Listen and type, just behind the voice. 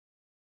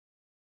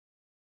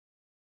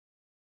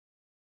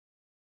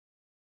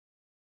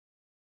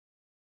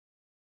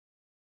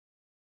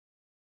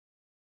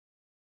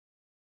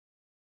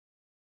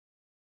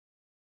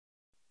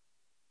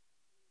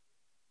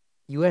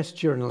U.S.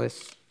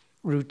 journalists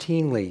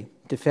routinely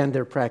defend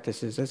their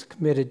practices as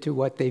committed to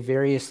what they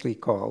variously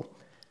call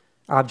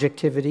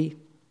objectivity,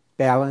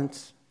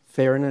 balance,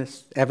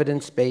 fairness,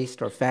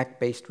 evidence-based or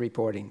fact-based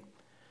reporting.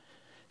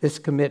 This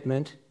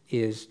commitment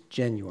is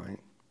genuine.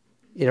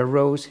 It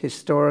arose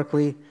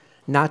historically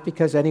not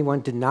because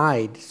anyone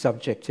denied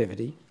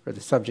subjectivity or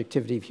the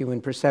subjectivity of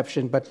human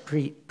perception, but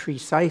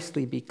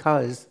precisely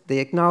because they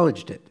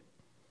acknowledged it.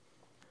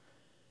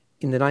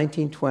 In the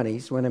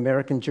 1920s, when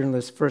American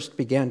journalists first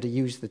began to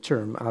use the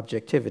term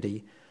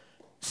objectivity,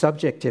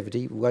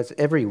 subjectivity was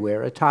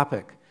everywhere a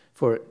topic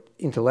for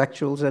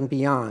intellectuals and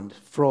beyond.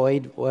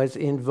 Freud was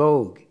in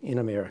vogue in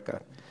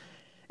America.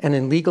 And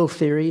in legal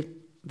theory,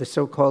 the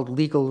so-called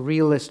legal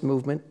realist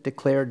movement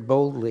declared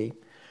boldly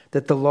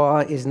that the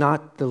law is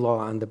not the law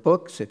on the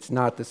books, it's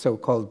not the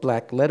so-called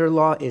black letter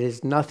law, it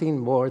is nothing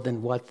more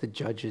than what the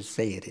judges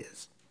say it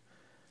is.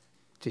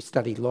 To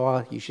study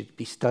law, you should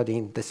be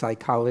studying the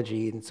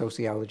psychology and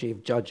sociology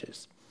of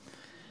judges.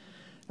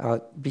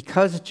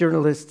 Because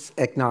journalists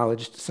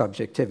acknowledged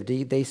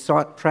subjectivity, they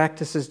sought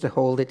practices to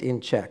hold it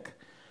in check,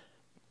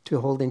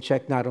 to hold in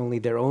check not only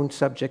their own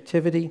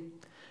subjectivity,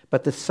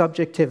 but the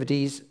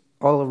subjectivities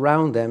all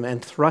around them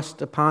and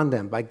thrust upon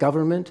them by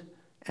government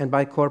and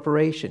by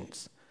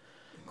corporations.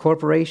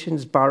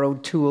 Corporations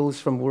borrowed tools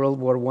from World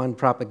War I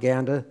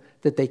propaganda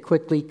that they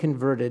quickly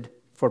converted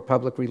for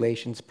public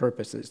relations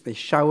purposes. They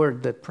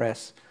showered the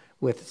press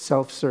with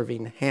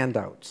self-serving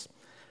handouts.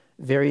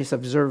 Various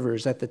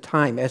observers at the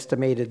time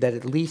estimated that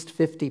at least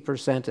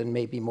 50% and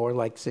maybe more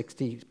like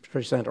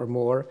 60% or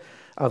more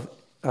of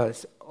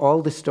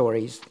all the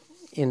stories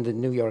in the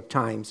New York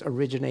Times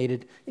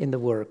originated in the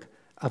work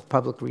of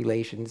public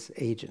relations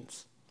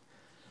agents.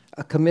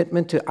 A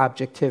commitment to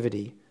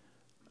objectivity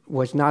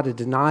was not a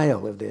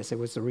denial of this, it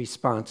was a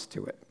response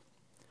to it.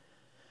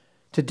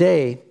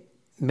 Today,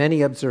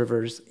 many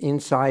observers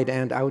inside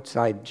and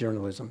outside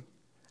journalism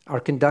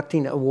are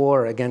conducting a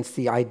war against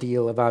the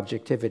ideal of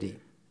objectivity.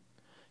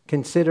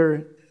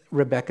 Consider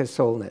Rebecca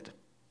Solnit,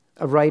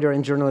 a writer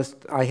and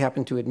journalist I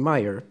happen to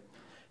admire,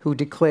 who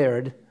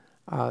declared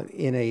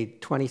in a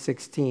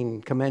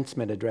 2016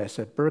 commencement address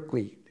at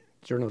Berkeley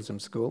Journalism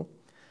School,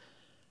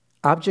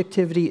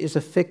 objectivity is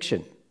a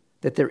fiction,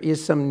 that there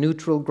is some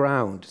neutral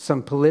ground,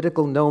 some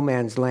political no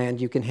man's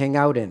land you can hang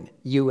out in,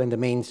 you and the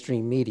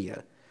mainstream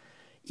media.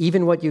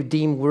 Even what you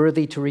deem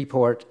worthy to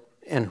report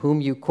and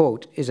whom you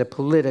quote is a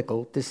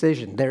political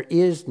decision. There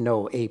is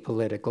no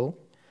apolitical,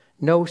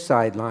 no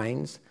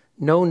sidelines,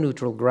 no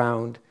neutral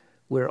ground.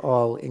 We're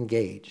all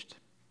engaged.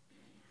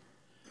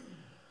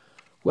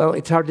 Well,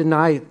 it's hard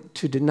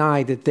to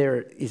deny that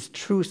there is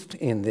truth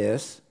in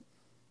this,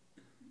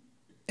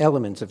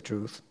 elements of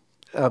truth,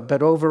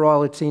 but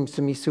overall it seems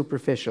to me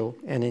superficial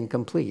and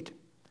incomplete.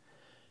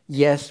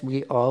 Yes,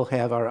 we all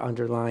have our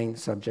underlying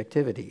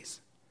subjectivities.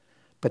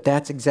 But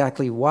that's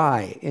exactly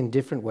why, in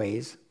different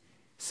ways,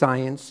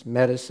 science,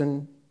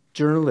 medicine,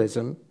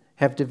 journalism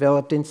have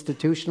developed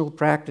institutional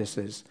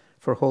practices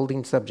for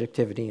holding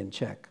subjectivity in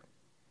check.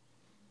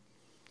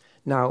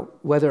 Now,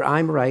 whether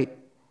I'm right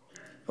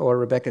or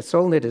Rebecca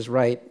Solnit is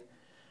right,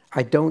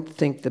 I don't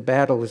think the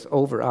battles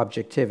over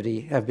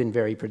objectivity have been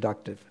very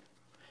productive.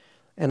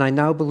 And I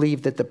now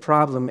believe that the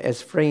problem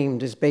as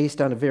framed is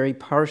based on a very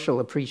partial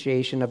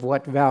appreciation of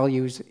what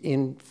values,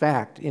 in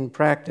fact, in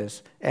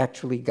practice,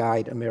 actually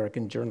guide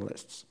American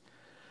journalists.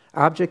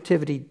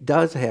 Objectivity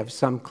does have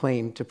some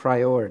claim to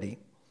priority,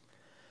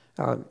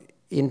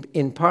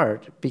 in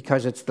part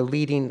because it's the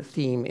leading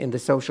theme in the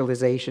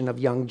socialization of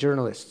young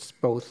journalists,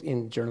 both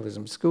in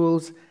journalism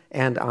schools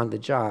and on the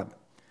job.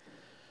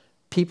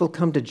 People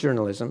come to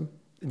journalism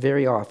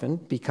very often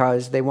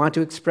because they want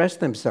to express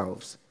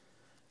themselves.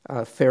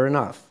 Fair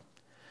enough.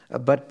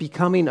 But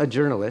becoming a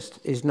journalist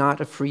is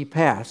not a free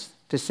pass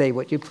to say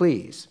what you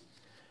please.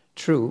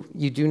 True,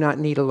 you do not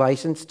need a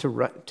license to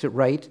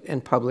write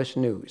and publish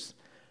news.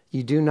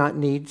 You do not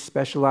need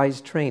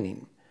specialized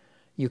training.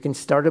 You can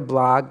start a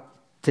blog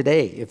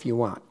today if you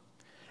want.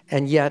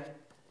 And yet,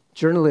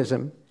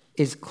 journalism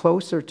is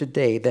closer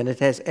today than it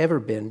has ever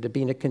been to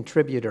being a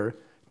contributor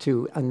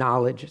to a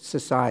knowledge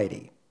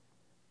society.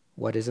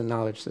 What is a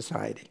knowledge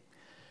society?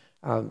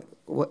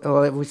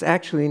 Well, it was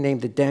actually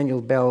named that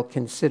Daniel Bell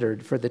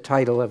considered for the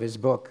title of his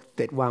book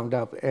that wound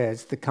up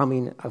as The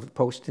Coming of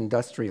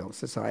Post-Industrial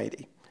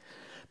Society.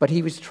 But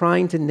he was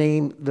trying to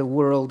name the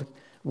world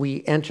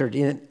we entered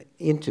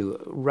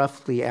into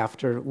roughly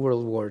after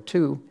World War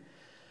II,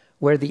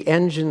 where the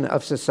engine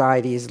of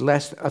society is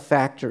less a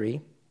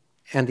factory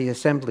and the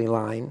assembly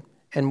line,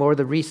 and more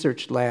the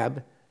research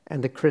lab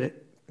and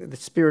the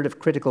spirit of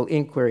critical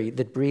inquiry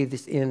that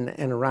breathes in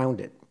and around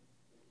it.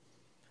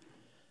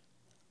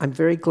 I'm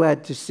very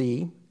glad to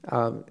see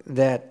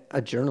that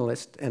a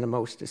journalist, and a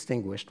most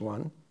distinguished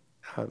one,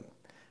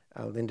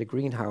 Linda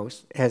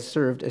Greenhouse, has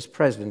served as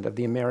president of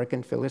the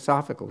American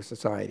Philosophical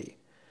Society.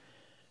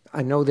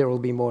 I know there will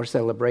be more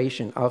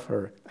celebration of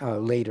her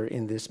later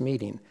in this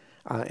meeting,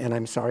 and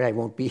I'm sorry I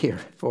won't be here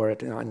for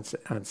it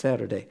on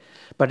Saturday.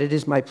 But it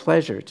is my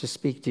pleasure to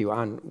speak to you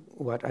on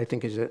what I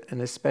think is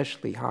an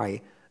especially high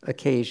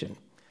occasion.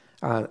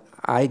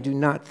 I do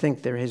not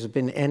think there has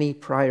been any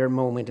prior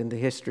moment in the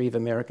history of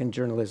American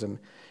journalism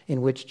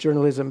in which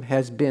journalism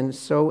has been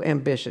so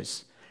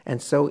ambitious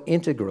and so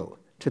integral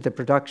to the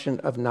production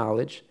of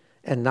knowledge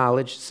and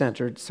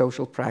knowledge-centered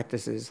social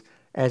practices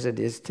as it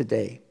is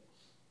today.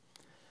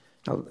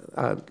 Now,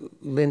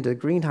 Linda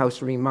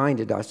Greenhouse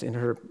reminded us in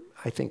her,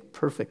 I think,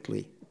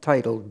 perfectly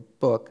titled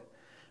book,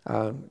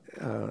 a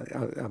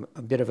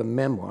bit of a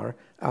memoir,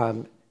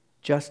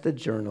 Just a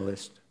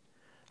Journalist.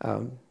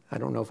 I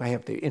don't know if I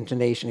have the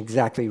intonation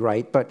exactly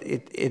right, but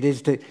it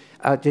is to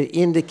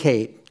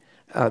indicate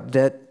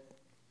that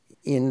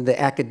in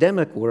the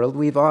academic world,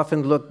 we've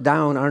often looked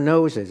down our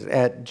noses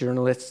at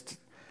journalists,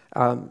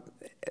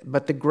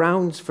 but the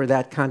grounds for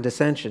that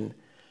condescension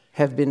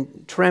have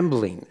been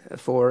trembling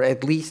for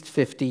at least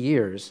 50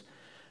 years.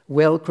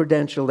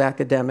 Well-credentialed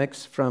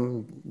academics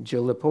from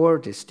Jill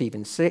Lepore to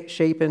Stephen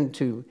Shapin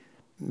to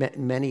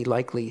many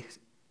likely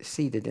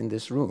seated in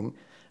this room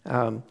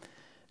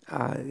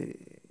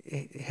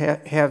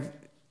have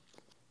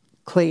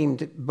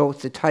claimed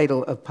both the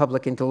title of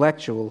public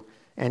intellectual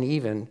and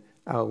even,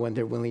 when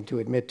they're willing to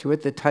admit to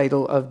it, the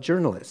title of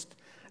journalist.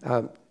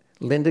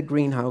 Linda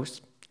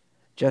Greenhouse,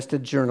 Just a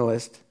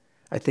Journalist.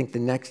 I think the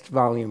next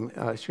volume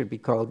should be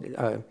called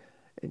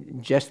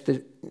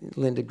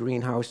Linda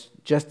Greenhouse,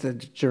 Just a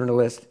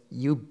Journalist,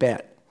 You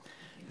Bet.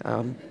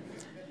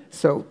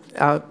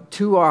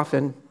 Too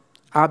often,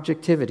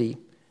 objectivity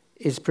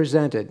is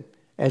presented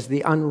as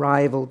the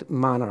unrivaled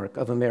monarch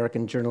of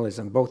American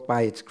journalism, both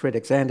by its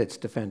critics and its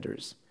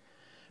defenders.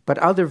 But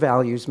other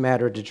values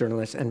matter to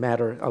journalists and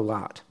matter a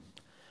lot.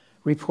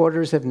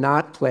 Reporters have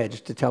not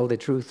pledged to tell the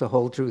truth, the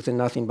whole truth, and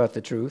nothing but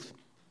the truth.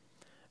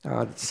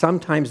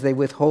 Sometimes they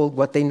withhold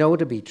what they know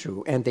to be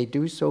true, and they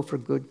do so for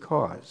good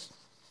cause.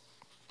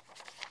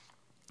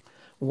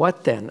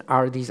 What then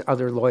are these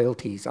other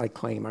loyalties I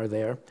claim are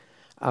there,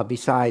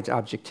 besides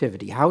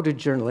objectivity? How do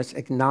journalists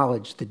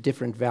acknowledge the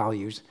different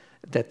values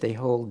that they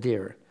hold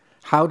dear?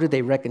 How do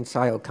they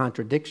reconcile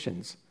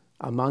contradictions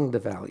among the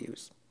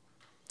values?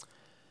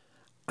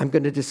 I'm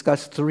going to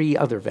discuss three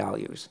other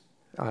values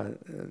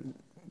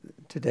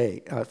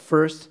today.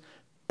 First,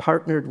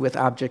 partnered with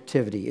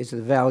objectivity is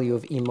the value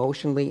of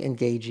emotionally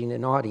engaging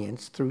an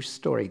audience through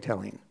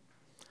storytelling.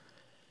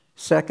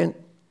 Second,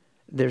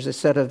 there's a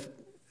set of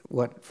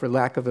what, for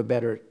lack of a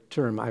better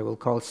term, I will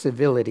call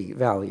civility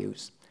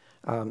values,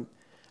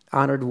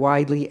 honored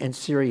widely and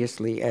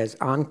seriously as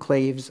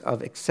enclaves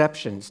of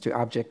exceptions to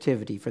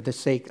objectivity for the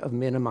sake of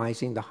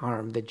minimizing the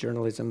harm that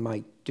journalism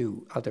might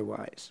do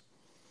otherwise.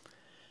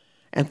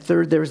 And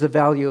third, there's the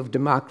value of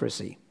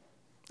democracy.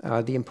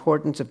 The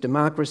importance of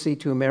democracy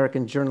to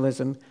American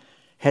journalism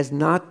has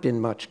not been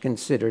much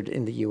considered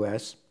in the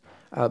US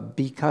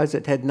because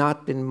it had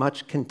not been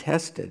much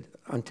contested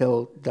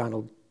until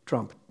Donald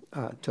Trump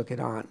took it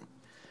on.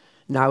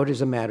 Now it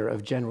is a matter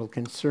of general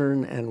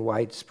concern and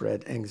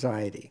widespread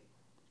anxiety.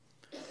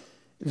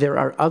 There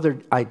are other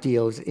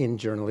ideals in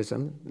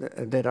journalism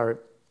that are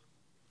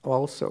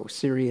also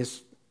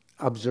serious,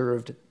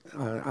 observed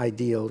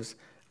ideals,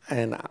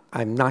 and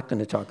I'm not going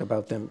to talk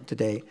about them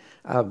today,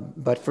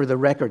 but for the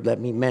record, let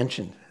me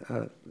mention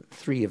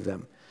three of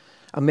them.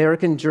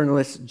 American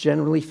journalists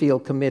generally feel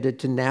committed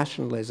to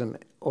nationalism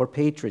or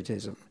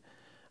patriotism.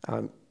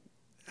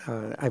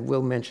 I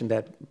will mention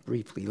that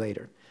briefly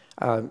later.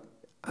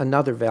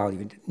 Another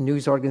value,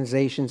 news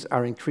organizations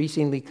are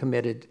increasingly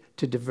committed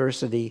to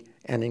diversity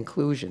and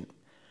inclusion.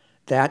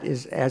 That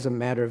is as a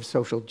matter of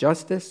social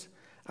justice,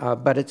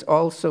 but it's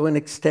also an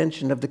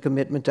extension of the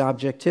commitment to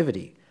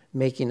objectivity,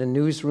 making a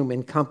newsroom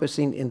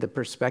encompassing in the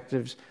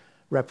perspectives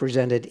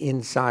represented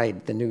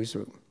inside the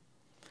newsroom.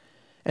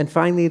 And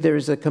finally, there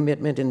is a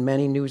commitment in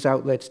many news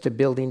outlets to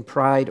building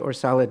pride or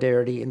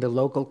solidarity in the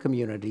local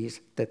communities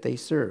that they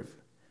serve.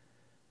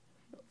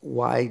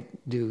 Why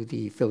do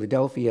the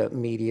Philadelphia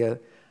media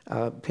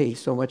pay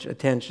so much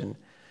attention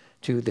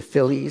to the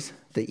Phillies,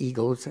 the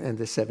Eagles, and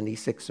the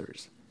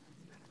 76ers?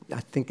 I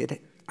think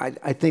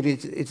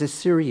it's a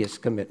serious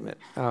commitment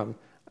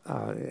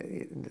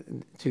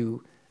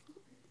to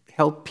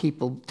help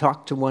people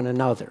talk to one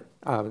another,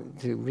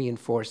 to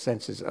reinforce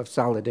senses of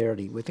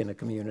solidarity within a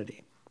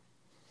community.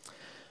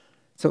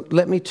 So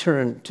let me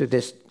turn to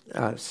this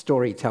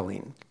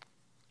storytelling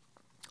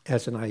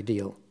as an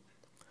ideal.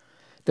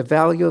 The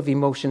value of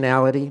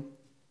emotionality,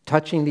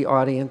 touching the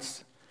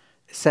audience,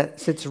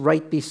 sits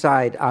right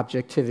beside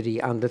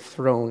objectivity on the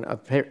throne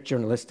of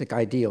journalistic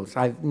ideals.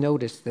 I've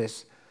noticed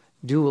this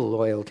dual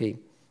loyalty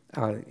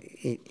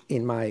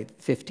in my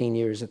 15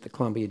 years at the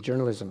Columbia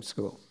Journalism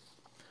School.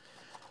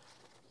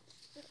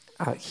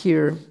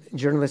 Here,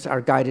 journalists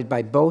are guided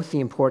by both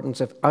the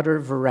importance of utter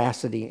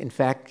veracity in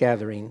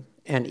fact-gathering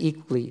and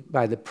equally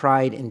by the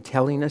pride in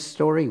telling a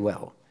story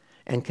well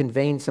and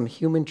conveying some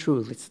human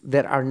truths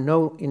that are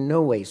in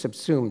no way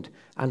subsumed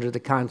under the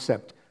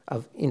concept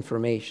of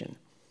information.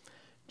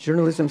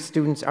 Journalism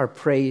students are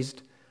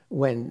praised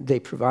when they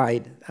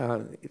provide,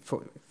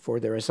 for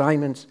their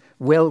assignments,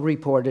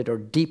 well-reported or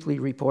deeply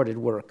reported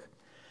work,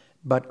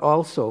 but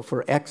also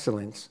for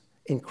excellence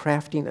in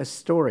crafting a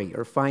story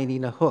or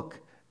finding a hook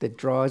that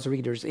draws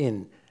readers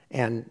in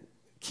and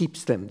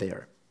keeps them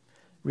there.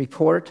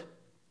 Report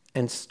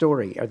and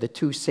story are the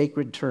two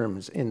sacred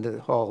terms in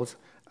the halls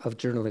of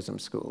journalism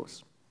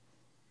schools.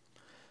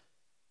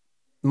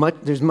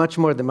 There's much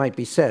more that might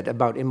be said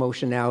about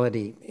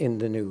emotionality in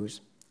the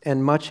news,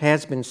 and much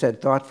has been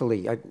said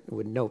thoughtfully. I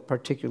would note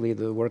particularly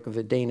the work of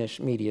the Danish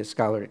media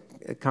scholar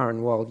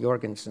Karen Wald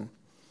Jorgensen.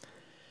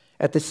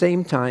 At the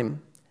same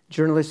time,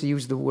 journalists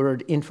use the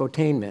word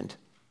infotainment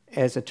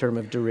as a term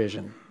of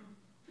derision.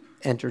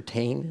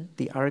 Entertain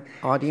the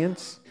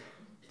audience?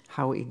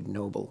 How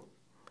ignoble.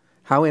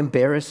 How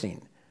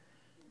embarrassing.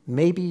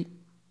 Maybe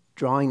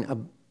drawing a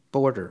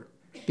border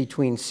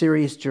between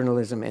serious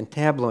journalism and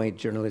tabloid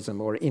journalism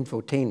or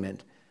infotainment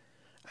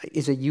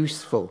is a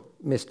useful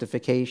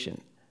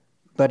mystification,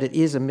 but it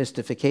is a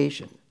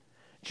mystification.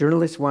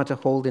 Journalists want to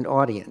hold an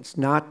audience,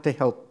 not to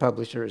help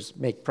publishers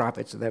make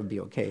profits, so that would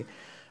be okay,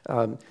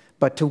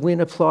 but to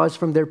win applause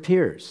from their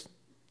peers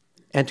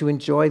and to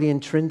enjoy the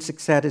intrinsic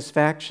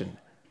satisfaction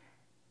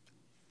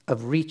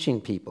of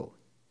reaching people,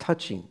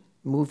 touching,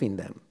 moving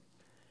them.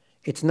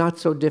 It's not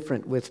so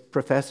different with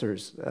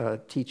professors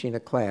teaching a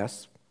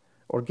class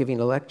or giving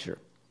a lecture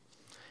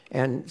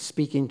and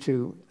speaking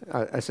to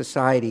a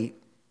society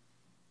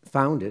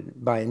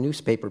founded by a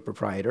newspaper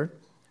proprietor,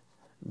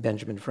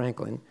 Benjamin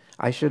Franklin.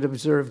 I should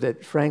observe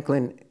that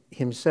Franklin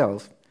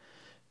himself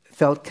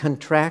felt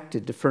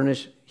contracted to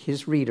furnish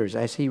his readers,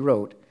 as he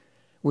wrote,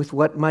 with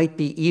what might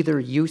be either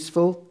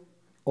useful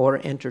or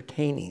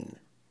entertaining.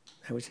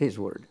 That was his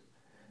word.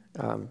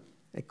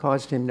 It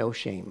caused him no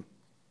shame.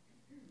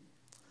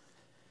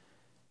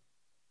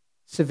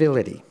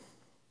 Civility.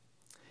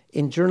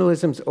 In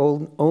journalism's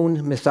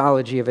own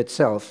mythology of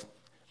itself,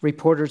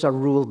 reporters are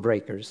rule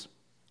breakers,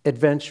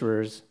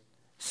 adventurers,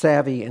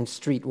 savvy and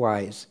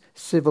streetwise.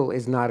 Civil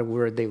is not a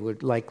word they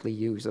would likely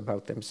use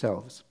about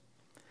themselves.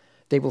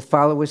 They will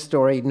follow a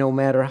story no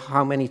matter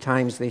how many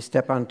times they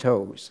step on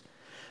toes.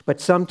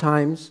 But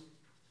sometimes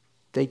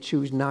they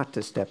choose not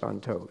to step on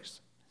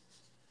toes.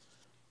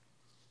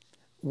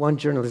 One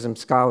journalism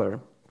scholar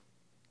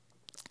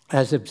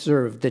has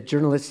observed that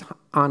journalists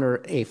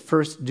honor a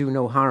first do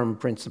no harm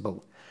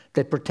principle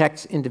that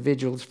protects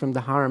individuals from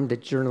the harm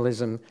that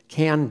journalism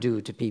can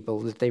do to people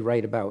that they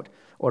write about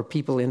or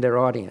people in their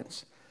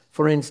audience.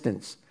 For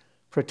instance,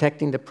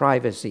 protecting the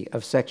privacy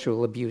of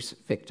sexual abuse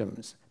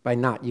victims by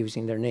not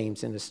using their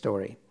names in a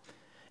story.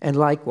 And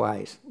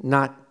likewise,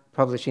 not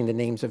publishing the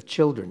names of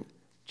children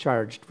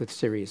charged with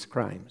serious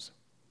crimes.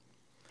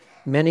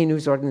 Many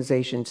news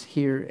organizations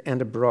here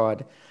and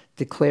abroad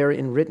declare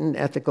in written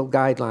ethical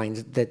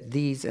guidelines that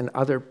these and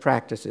other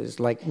practices,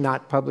 like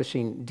not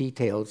publishing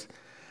details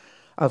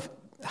of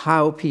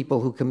how people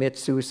who commit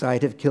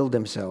suicide have killed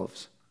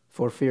themselves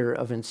for fear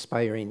of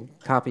inspiring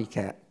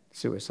copycat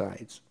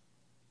suicides.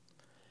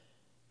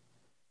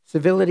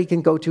 Civility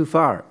can go too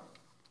far.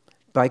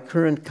 By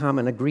current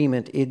common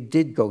agreement, it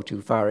did go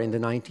too far in the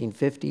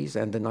 1950s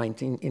and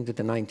into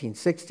the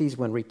 1960s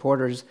when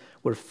reporters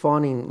were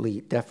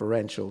fawningly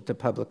deferential to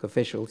public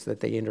officials that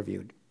they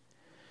interviewed.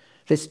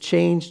 This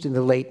changed in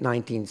the late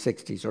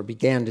 1960s, or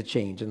began to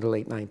change in the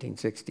late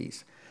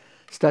 1960s.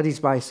 Studies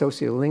by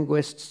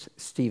sociolinguists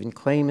Stephen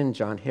Clayman,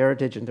 John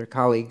Heritage, and their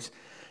colleagues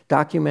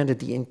documented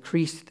the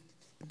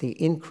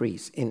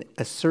increase in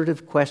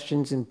assertive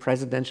questions in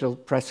presidential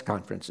press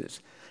conferences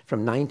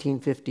from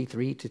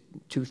 1953 to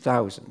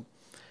 2000.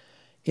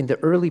 In the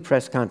early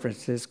press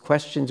conferences,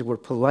 questions were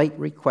polite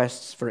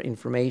requests for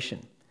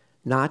information,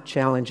 not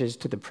challenges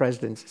to the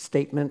president's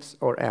statements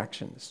or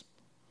actions.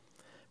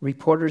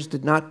 Reporters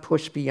did not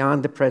push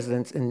beyond the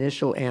president's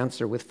initial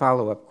answer with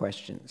follow-up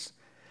questions,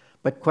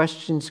 but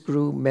questions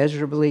grew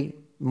measurably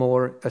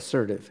more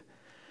assertive.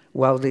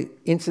 While the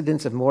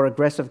incidence of more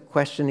aggressive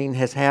questioning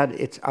has had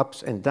its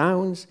ups and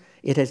downs,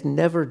 it has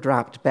never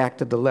dropped back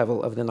to the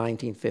level of the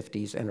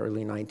 1950s and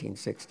early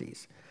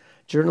 1960s.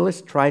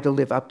 Journalists try to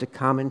live up to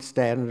common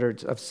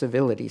standards of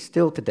civility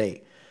still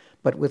today,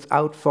 but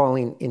without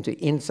falling into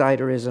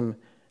insiderism,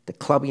 the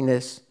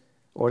clubbiness,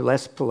 or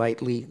less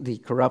politely, the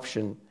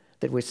corruption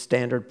that was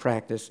standard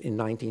practice in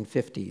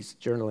 1950s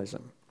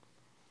journalism.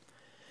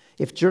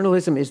 If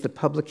journalism is the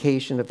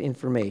publication of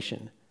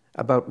information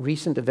about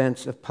recent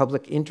events of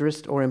public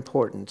interest or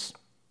importance,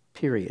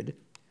 period,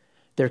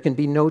 there can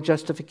be no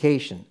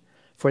justification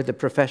for the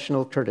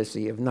professional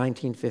courtesy of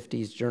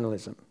 1950s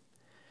journalism.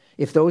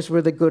 If those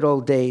were the good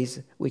old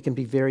days, we can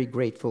be very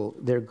grateful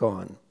they're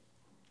gone.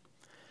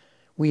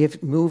 We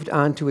have moved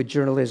on to a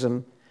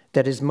journalism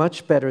that is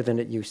much better than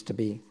it used to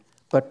be,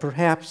 but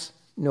perhaps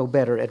no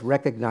better at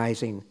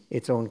recognizing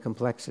its own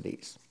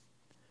complexities.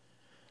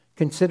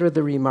 Consider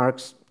the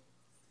remarks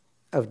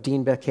of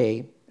Dean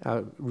Baquet,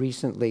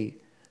 recently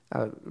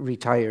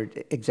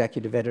retired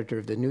executive editor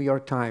of the New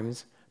York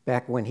Times,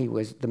 back when he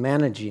was the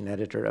managing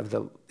editor of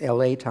the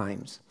LA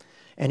Times.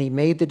 And he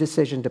made the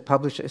decision to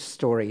publish a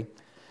story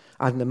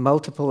on the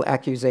multiple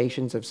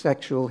accusations of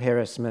sexual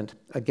harassment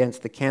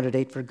against the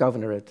candidate for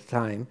governor at the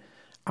time,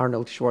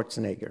 Arnold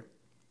Schwarzenegger.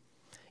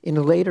 In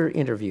a later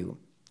interview,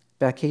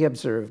 Baquet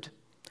observed,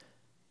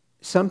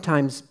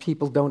 sometimes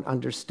people don't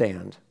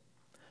understand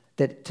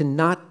that to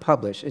not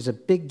publish is a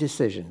big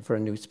decision for a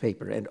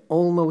newspaper and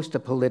almost a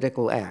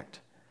political act.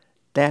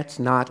 That's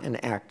not an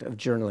act of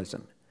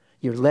journalism.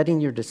 You're letting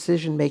your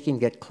decision-making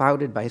get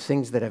clouded by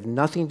things that have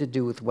nothing to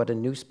do with what a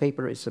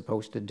newspaper is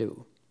supposed to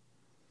do.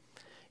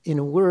 In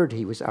a word,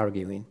 he was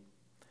arguing,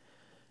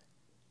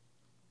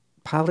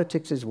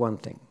 politics is one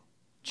thing,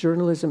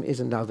 journalism is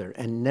another,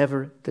 and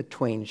never the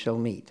twain shall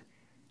meet.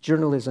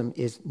 Journalism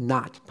is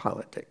not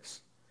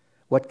politics.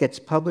 What gets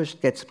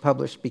published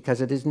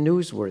because it is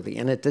newsworthy,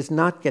 and it does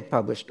not get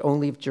published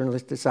only if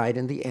journalists decide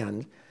in the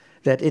end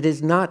that it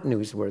is not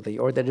newsworthy,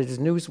 or that it is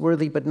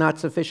newsworthy but not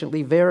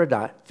sufficiently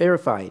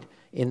verified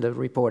in the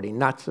reporting,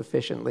 not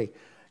sufficiently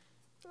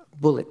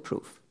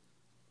bulletproof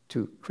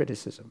to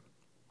criticism.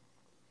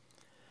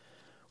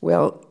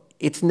 Well,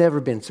 it's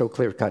never been so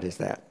clear-cut as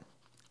that.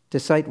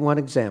 To cite one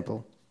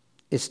example,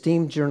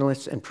 esteemed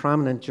journalists and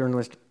prominent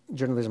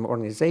journalism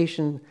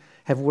organizations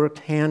have worked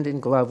hand in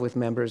glove with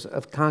members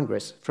of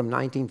Congress from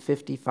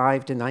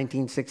 1955 to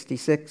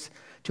 1966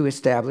 to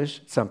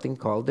establish something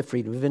called the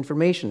Freedom of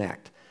Information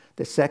Act,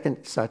 the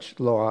second such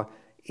law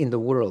in the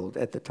world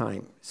at the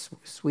time.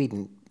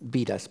 Sweden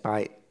beat us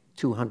by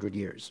 200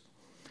 years,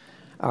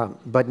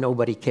 but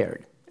nobody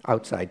cared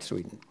outside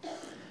Sweden.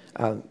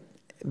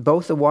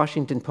 Both the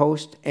Washington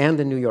Post and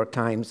the New York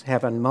Times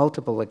have on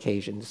multiple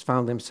occasions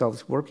found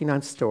themselves working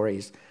on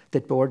stories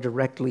that bore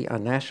directly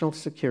on national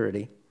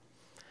security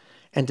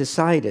and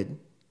decided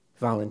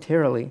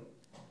voluntarily,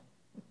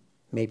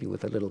 maybe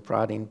with a little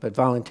prodding, but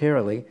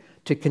voluntarily,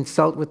 to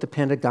consult with the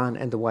Pentagon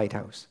and the White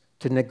House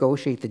to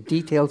negotiate the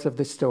details of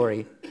the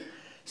story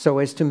so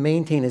as to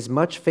maintain as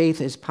much faith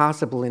as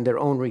possible in their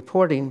own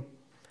reporting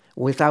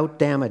without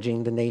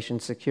damaging the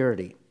nation's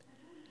security.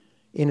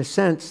 In a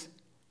sense,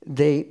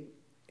 they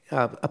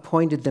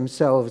appointed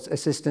themselves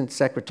assistant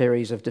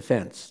secretaries of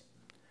defense.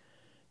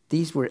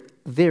 These were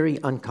very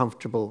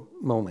uncomfortable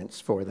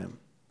moments for them.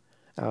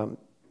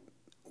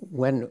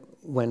 When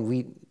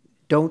we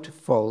don't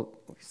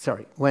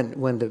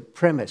when the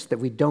premise that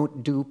we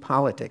don't do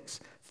politics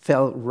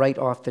fell right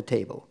off the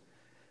table.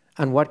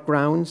 On what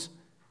grounds?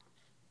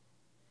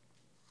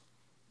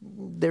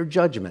 Their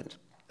judgment.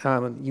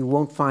 You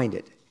won't find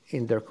it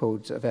in their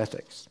codes of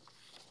ethics.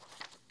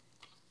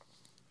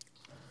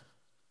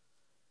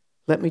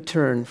 Let me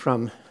turn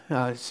from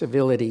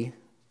civility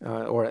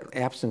or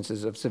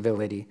absences of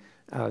civility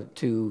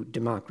to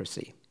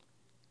democracy.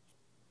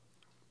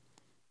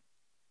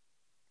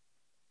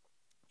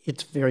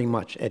 It's very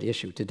much at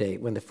issue today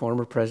when the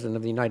former President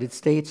of the United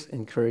States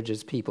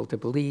encourages people to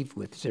believe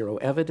with zero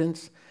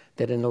evidence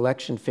that an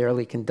election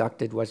fairly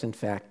conducted was in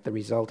fact the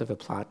result of a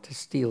plot to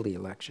steal the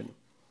election.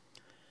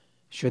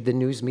 Should the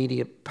news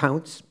media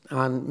pounce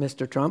on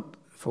Mr. Trump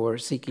for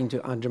seeking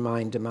to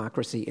undermine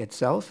democracy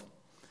itself?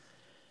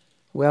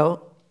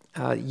 Well,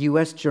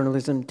 U.S.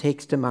 journalism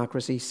takes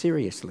democracy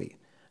seriously,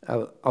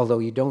 although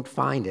you don't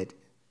find it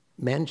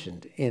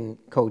mentioned in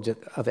codes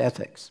of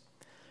ethics.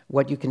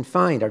 What you can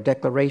find are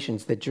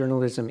declarations that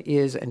journalism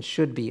is and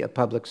should be a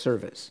public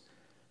service.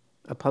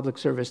 A public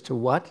service to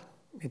what?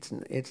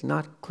 It's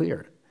not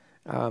clear.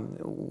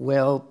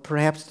 Well,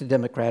 perhaps to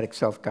democratic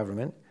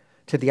self-government,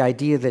 to the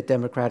idea that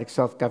democratic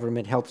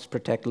self-government helps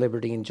protect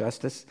liberty and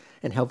justice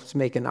and helps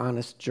make an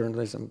honest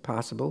journalism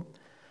possible.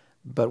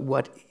 But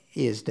what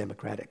is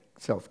democratic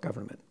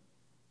self-government?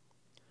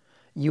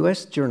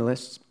 U.S.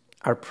 journalists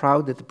are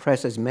proud that the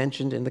press is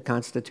mentioned in the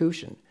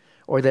Constitution,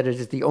 or that it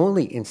is the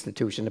only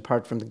institution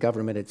apart from the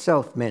government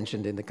itself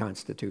mentioned in the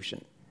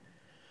Constitution.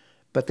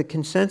 But the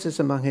consensus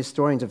among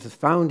historians of the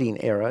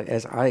founding era,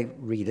 as I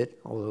read it,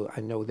 although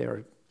I know there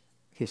are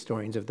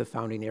historians of the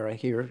founding era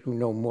here who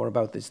know more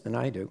about this than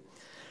I do,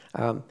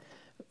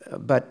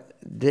 but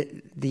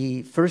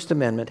the First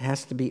Amendment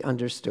has to be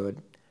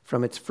understood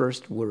from its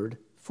first word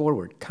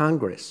forward.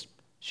 Congress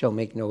shall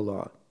make no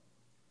law,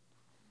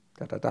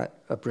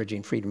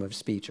 abridging freedom of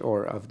speech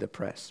or of the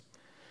press.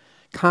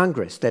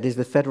 Congress, that is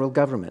the federal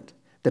government.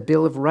 The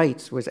Bill of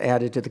Rights was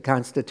added to the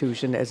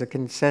Constitution as a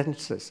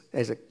consensus,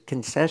 as a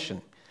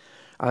concession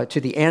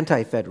to the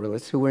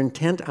anti-federalists who were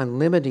intent on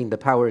limiting the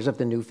powers of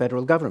the new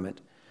federal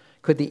government.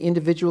 Could the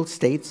individual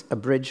states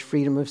abridge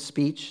freedom of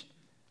speech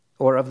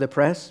or of the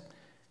press?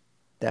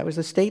 That was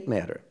a state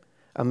matter,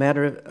 a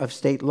matter of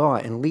state law.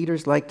 And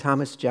leaders like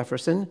Thomas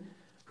Jefferson,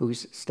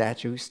 whose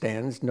statue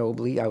stands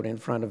nobly out in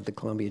front of the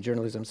Columbia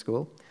Journalism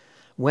School,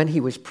 when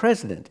he was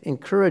president,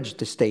 encouraged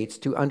the states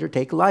to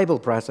undertake libel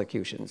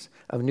prosecutions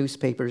of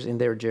newspapers in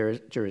their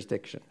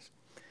jurisdictions.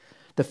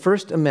 The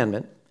First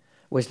Amendment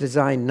was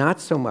designed not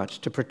so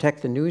much to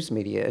protect the news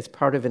media as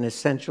part of an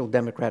essential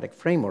democratic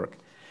framework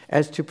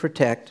as to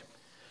protect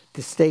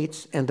the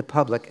states and the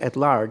public at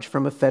large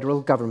from a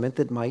federal government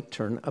that might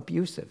turn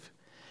abusive.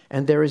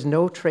 And there is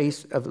no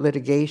trace of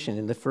litigation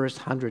in the first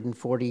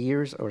 140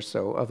 years or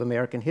so of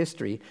American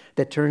history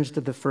that turns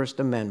to the First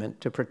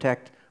Amendment to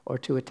protect or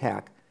to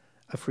attack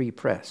a free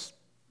press.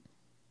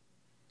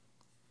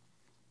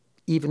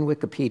 Even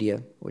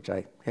Wikipedia, which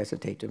I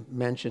hesitate to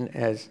mention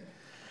as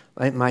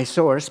my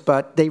source,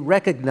 but they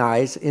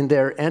recognize in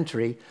their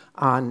entry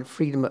on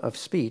freedom of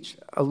speech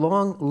a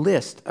long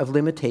list of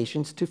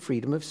limitations to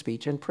freedom of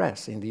speech and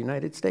press in the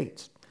United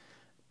States.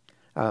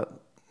 The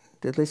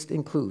list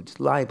includes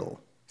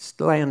libel,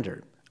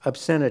 slander,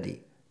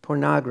 obscenity,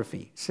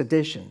 pornography,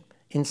 sedition,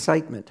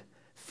 incitement,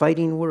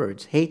 fighting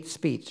words, hate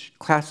speech,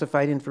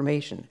 classified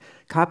information,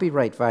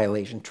 copyright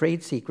violation,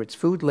 trade secrets,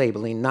 food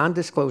labeling,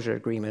 non-disclosure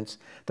agreements,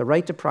 the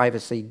right to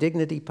privacy,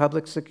 dignity,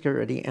 public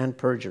security, and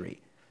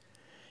perjury.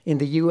 In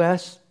the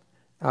U.S.,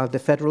 the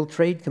Federal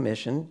Trade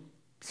Commission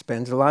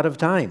spends a lot of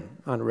time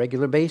on a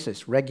regular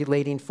basis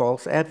regulating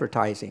false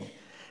advertising,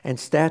 and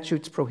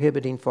statutes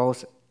prohibiting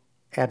false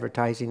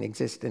advertising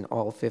exist in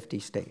all 50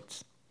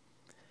 states.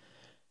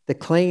 The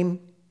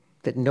claim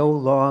that no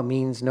law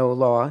means no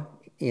law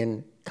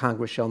in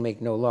Congress shall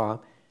make no law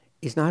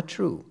is not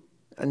true,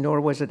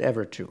 nor was it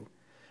ever true.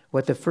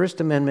 What the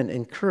First Amendment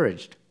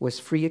encouraged was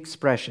free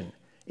expression,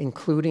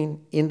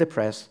 including in the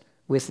press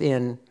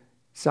within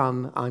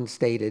some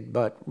unstated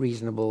but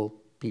reasonable,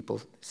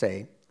 people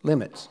say,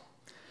 limits.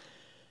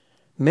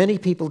 Many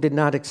people did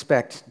not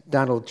expect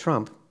Donald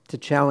Trump to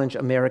challenge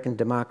American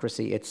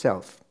democracy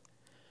itself.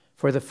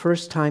 For the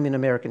first time in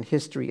American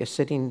history, a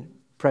sitting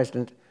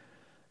president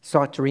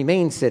sought to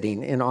remain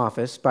sitting in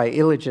office by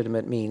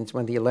illegitimate means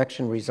when the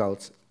election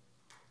results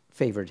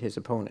favored his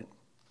opponent.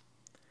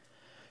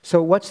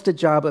 So what's the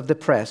job of the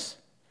press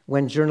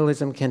when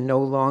journalism can no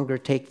longer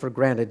take for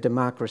granted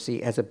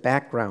democracy as a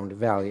background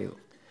value?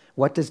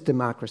 What does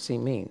democracy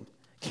mean?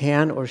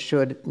 Can or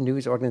should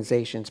news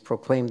organizations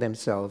proclaim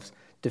themselves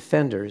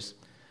defenders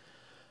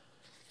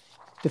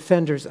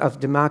of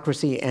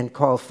democracy and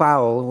call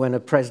foul when a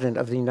president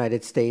of the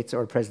United States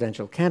or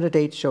presidential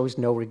candidate shows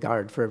no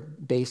regard for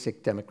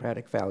basic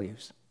democratic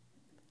values?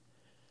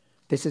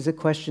 This is a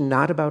question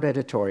not about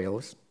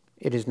editorials.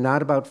 It is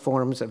not about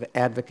forms of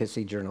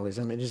advocacy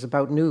journalism. It is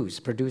about news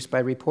produced by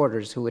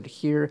reporters who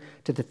adhere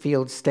to the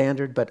field's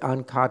standard but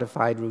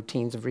uncodified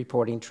routines of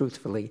reporting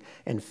truthfully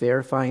and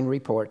verifying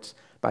reports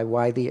by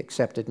widely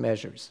accepted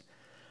measures.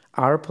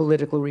 Are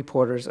political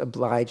reporters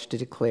obliged to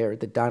declare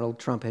that Donald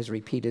Trump has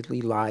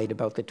repeatedly lied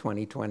about the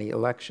 2020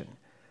 election?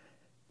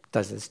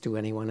 Does this do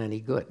anyone any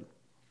good?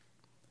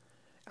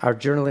 Are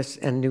journalists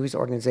and news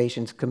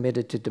organizations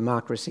committed to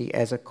democracy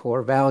as a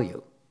core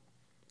value?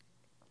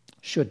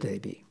 Should they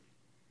be?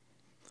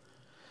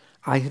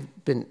 I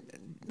have been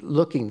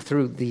looking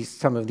through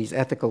some of these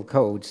ethical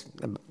codes,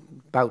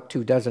 about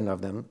 24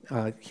 of them,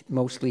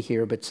 mostly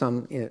here, but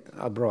some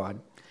abroad.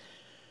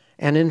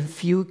 And in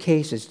few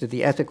cases do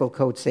the ethical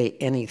codes say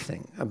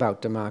anything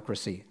about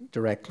democracy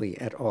directly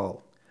at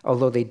all,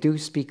 although they do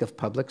speak of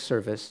public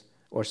service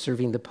or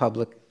serving the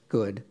public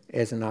good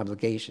as an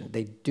obligation.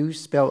 They do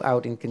spell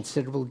out in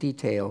considerable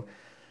detail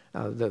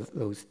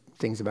those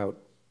things about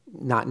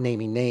not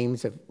naming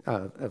names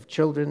of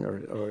children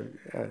or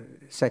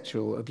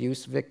sexual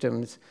abuse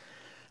victims,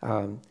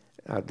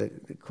 the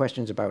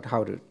questions about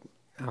how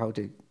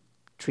to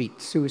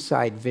treat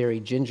suicide very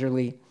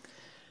gingerly.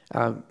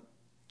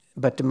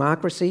 But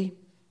democracy,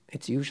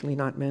 it's usually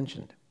not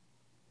mentioned.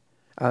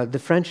 The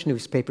French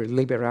newspaper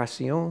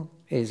Libération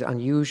is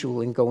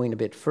unusual in going a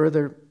bit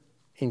further,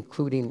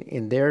 including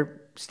in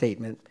their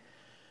statement,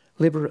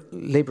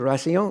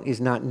 Libération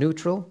is not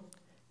neutral.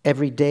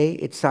 Every day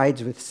it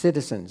sides with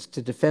citizens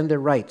to defend their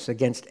rights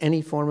against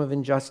any form of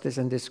injustice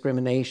and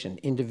discrimination,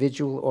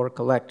 individual or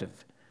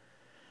collective.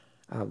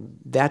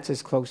 That's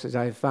as close as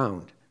I've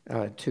found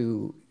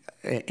to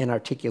an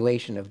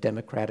articulation of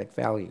democratic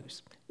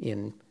values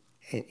in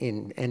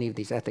any of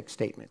these ethics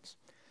statements.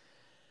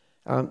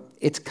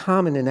 It's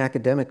common in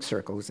academic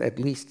circles, at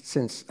least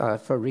since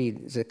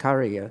Fareed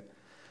Zakaria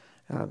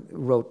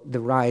wrote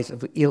The Rise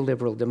of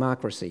Illiberal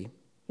Democracy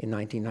in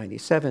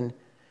 1997,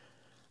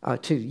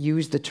 to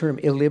use the term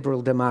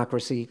illiberal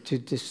democracy to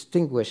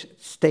distinguish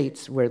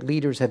states where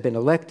leaders have been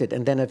elected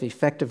and then have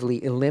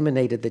effectively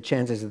eliminated the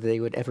chances that they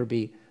would ever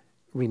be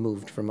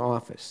removed from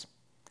office.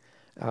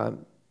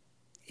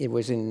 It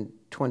was in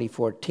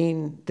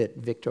 2014 that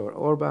Viktor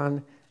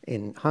Orban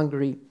in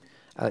Hungary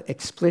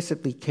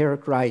explicitly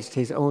characterized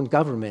his own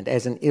government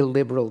as an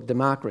illiberal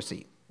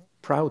democracy,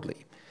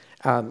 proudly.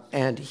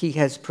 And he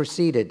has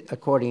proceeded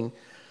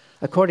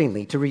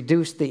accordingly to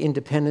reduce the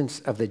independence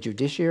of the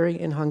judiciary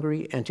in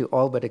Hungary and to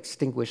all but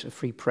extinguish a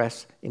free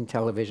press in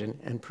television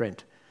and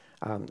print.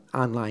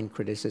 Online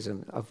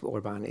criticism of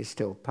Orban is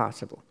still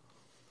possible.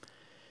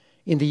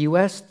 In the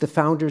US, the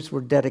founders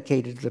were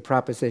dedicated to the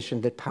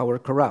proposition that power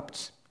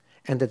corrupts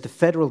and that the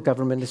federal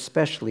government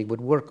especially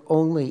would work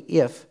only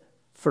if,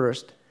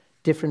 first,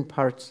 different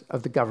parts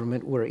of the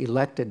government were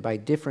elected by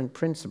different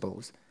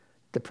principles,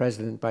 the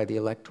president by the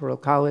Electoral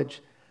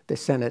College, the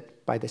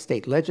Senate by the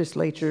state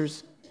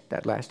legislatures,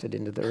 that lasted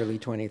into the early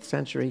 20th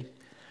century,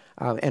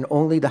 and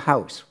only the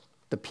House,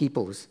 the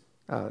people's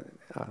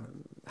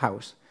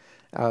House,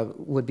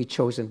 would be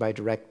chosen by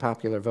direct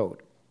popular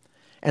vote.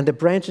 And the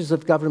branches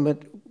of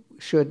government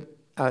should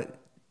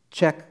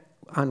check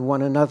on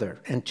one another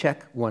and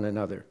check one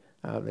another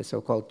the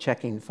so-called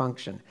checking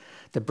function.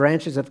 The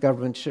branches of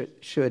government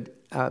should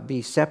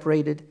be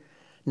separated,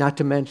 not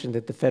to mention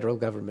that the federal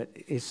government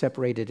is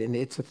separated in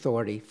its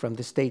authority from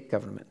the state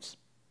governments.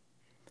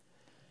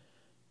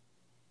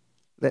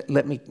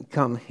 Let me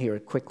come here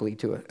quickly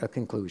to a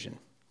conclusion.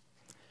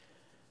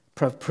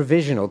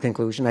 Provisional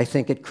conclusion. I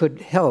think it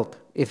could help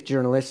if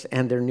journalists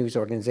and their news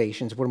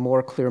organizations were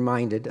more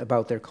clear-minded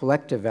about their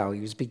collective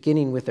values,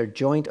 beginning with their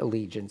joint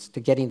allegiance to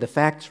getting the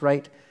facts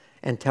right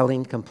and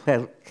telling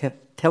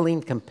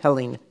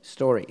compelling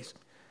stories,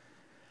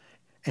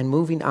 and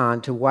moving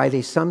on to why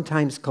they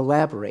sometimes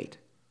collaborate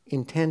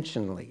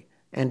intentionally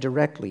and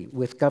directly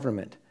with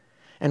government,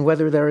 and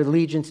whether their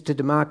allegiance to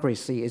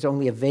democracy is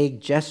only a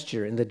vague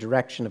gesture in the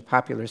direction of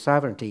popular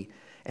sovereignty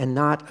and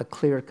not a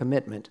clear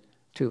commitment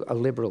to a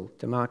liberal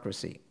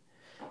democracy.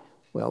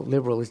 Well,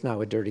 liberal is now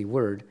a dirty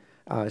word,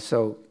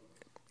 so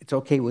it's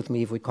okay with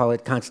me if we call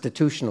it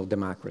constitutional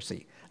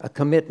democracy, a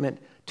commitment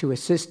to a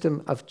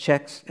system of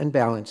checks and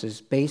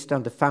balances based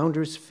on the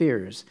founders'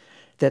 fears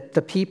that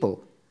the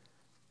people,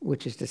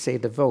 which is to say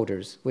the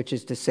voters, which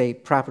is to say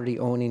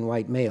property-owning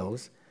white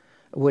males,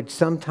 would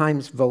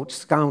sometimes vote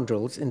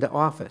scoundrels into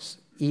office,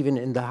 even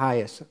in the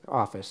highest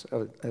office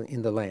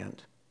in the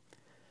land.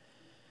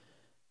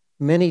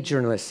 Many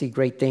journalists see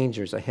great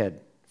dangers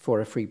ahead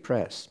for a free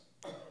press.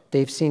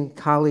 They've seen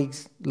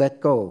colleagues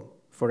let go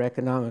for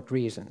economic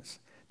reasons.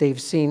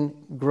 They've seen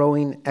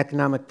growing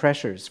economic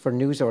pressures for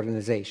news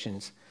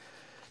organizations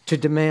to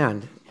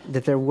demand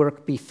that their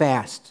work be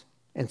fast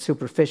and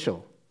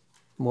superficial,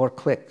 more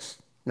clicks,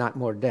 not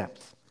more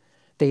depth.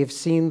 They have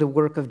seen the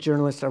work of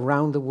journalists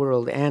around the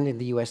world and in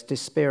the US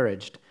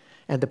disparaged,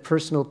 and the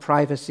personal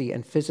privacy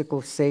and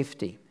physical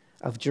safety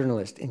of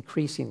journalists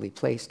increasingly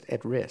placed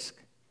at risk.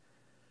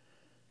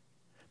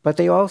 But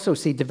they also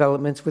see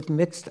developments with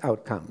mixed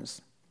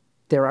outcomes.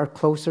 There are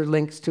closer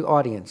links to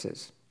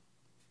audiences,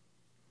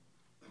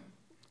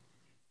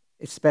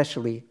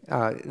 especially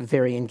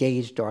very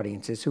engaged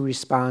audiences who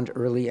respond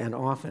early and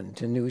often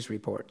to news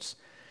reports.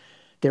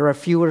 There are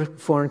fewer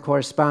foreign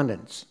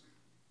correspondents,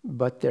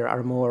 but there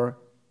are more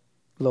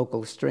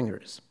local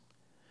stringers.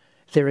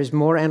 There is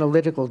more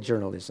analytical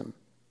journalism,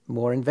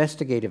 more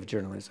investigative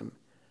journalism.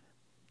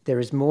 There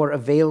is more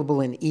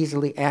available and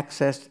easily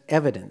accessed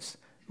evidence,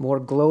 more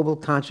global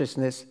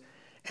consciousness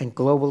and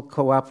global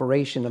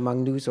cooperation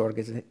among news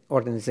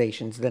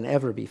organizations than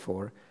ever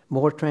before,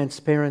 more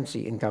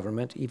transparency in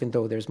government, even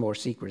though there's more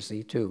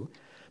secrecy too,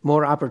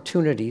 more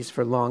opportunities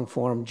for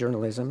long-form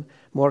journalism,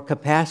 more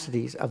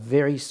capacities of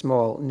very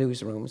small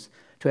newsrooms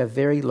to have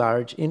very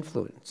large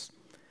influence.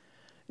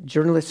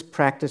 Journalists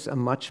practice a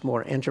much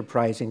more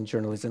enterprising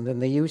journalism than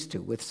they used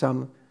to, with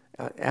some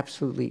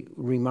absolutely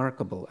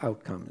remarkable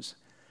outcomes.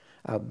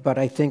 But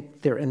I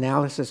think their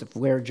analysis of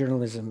where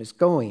journalism is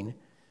going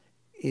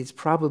is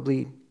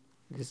probably,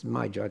 this is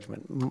my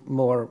judgment,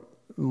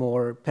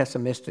 more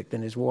pessimistic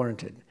than is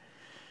warranted.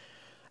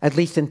 At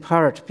least in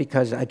part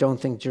because I don't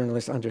think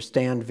journalists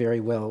understand very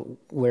well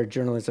where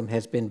journalism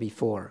has been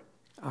before.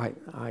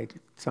 I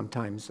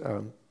sometimes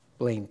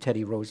blame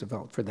Teddy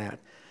Roosevelt for that.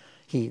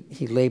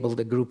 He labeled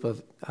a group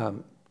of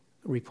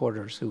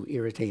reporters who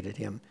irritated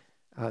him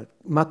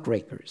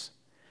muckrakers.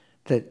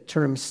 The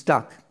term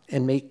stuck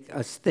and make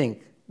us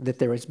think that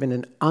there has been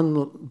an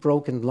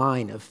unbroken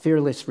line of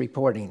fearless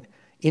reporting,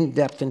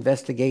 in-depth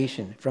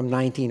investigation from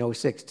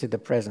 1906 to the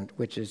present,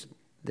 which is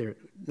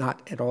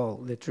not at all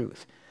the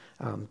truth.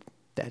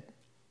 That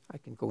I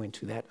can go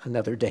into that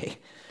another day.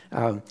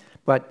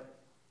 But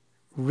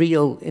a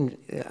real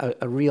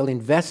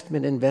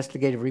investment in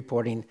investigative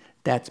reporting,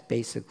 that's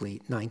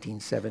basically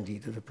 1970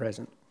 to the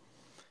present.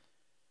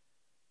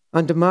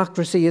 On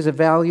democracy as a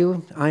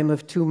value, I'm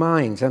of two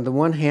minds. On the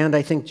one hand,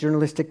 I think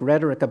journalistic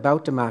rhetoric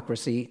about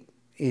democracy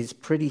is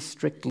pretty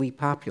strictly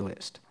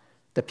populist.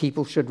 The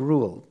people should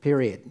rule,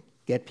 period.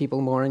 Get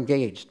people more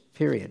engaged,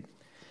 period.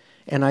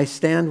 And I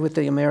stand with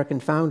the American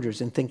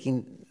founders in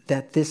thinking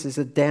that this is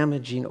a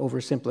damaging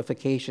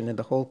oversimplification and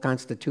the whole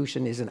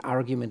Constitution is an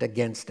argument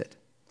against it.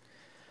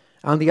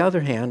 On the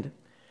other hand,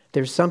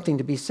 there's something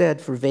to be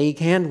said for vague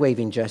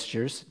hand-waving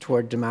gestures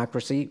toward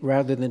democracy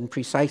rather than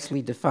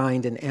precisely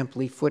defined and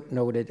amply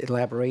footnoted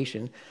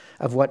elaboration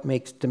of what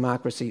makes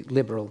democracy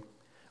liberal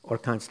or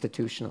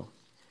constitutional.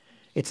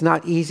 It's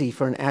not easy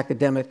for an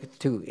academic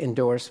to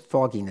endorse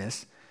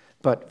fogginess,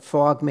 but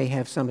fog may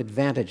have some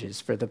advantages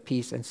for the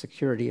peace and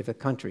security of a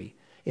country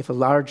if a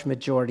large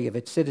majority of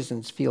its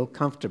citizens feel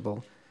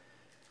comfortable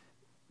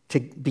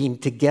being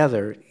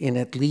together in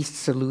at least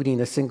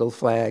saluting a single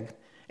flag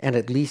and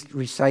at least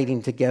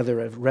reciting together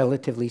a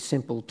relatively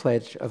simple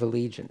pledge of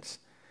allegiance.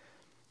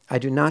 I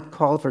do not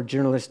call for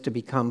journalists to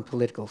become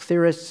political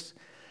theorists,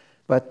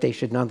 but they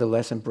should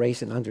nonetheless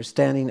embrace an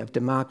understanding of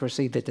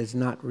democracy that does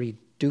not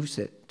reduce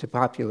it to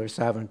popular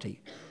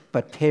sovereignty,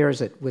 but pairs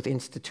it with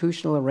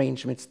institutional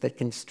arrangements that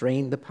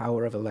constrain the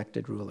power of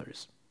elected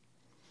rulers.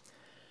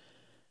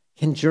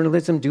 Can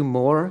journalism do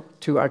more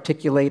to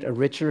articulate a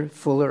richer,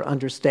 fuller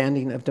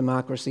understanding of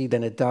democracy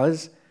than it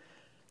does?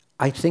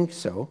 I think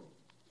so.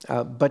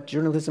 But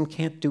journalism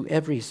can't do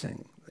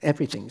everything.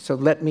 everything. So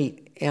let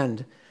me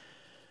end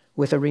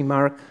with a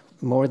remark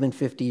more than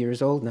 50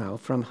 years old now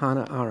from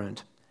Hannah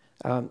Arendt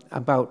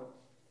about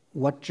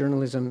what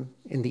journalism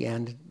in the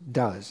end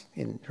does,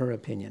 in her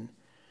opinion.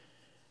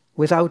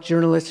 Without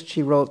journalists,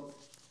 she wrote,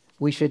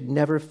 we should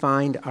never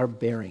find our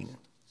bearing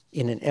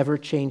in an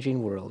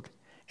ever-changing world,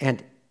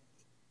 and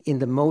in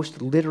the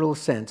most literal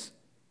sense,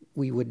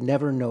 we would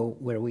never know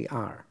where we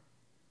are.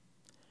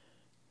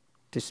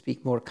 To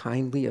speak more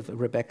kindly of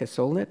Rebecca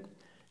Solnit,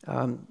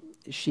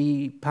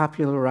 she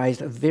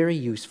popularized a very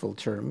useful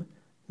term,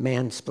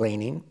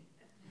 mansplaining.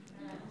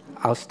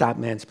 I'll stop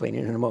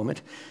mansplaining in a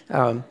moment.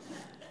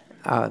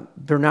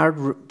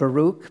 Bernard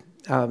Baruch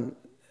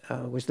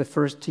was the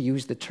first to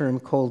use the term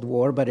Cold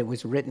War, but it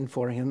was written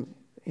for him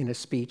in a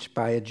speech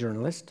by a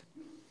journalist.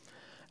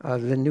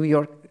 The New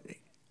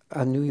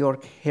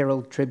York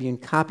Herald Tribune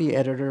copy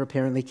editor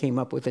apparently came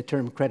up with the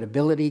term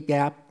credibility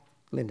gap.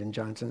 Lyndon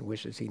Johnson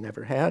wishes he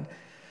never had.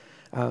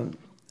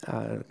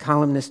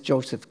 Columnist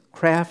Joseph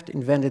Kraft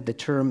invented the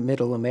term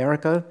Middle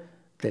America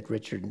that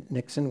Richard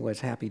Nixon was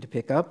happy to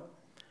pick up.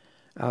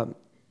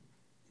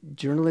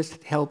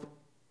 Journalists help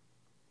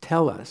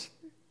tell us,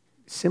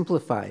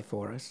 simplify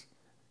for us,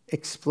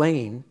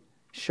 explain,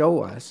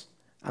 show us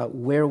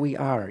where we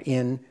are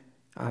in,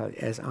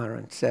 as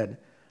Arendt said,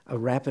 a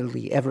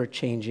rapidly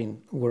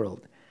ever-changing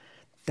world.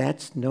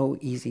 That's no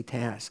easy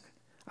task,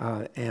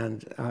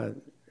 and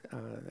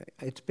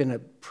it's been a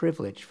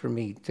privilege for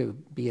me to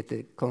be at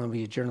the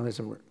Columbia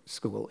Journalism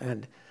School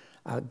and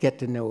get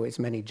to know as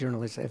many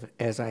journalists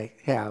as I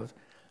have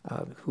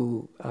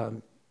who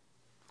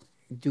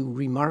do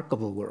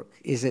remarkable work.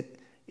 Is it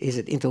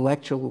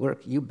intellectual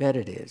work? You bet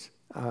it is.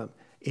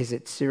 Is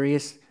it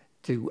serious?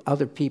 Do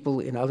other people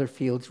in other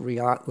fields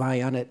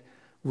rely on it?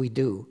 We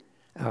do.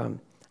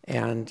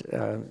 And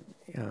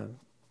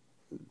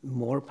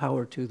more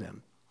power to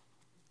them.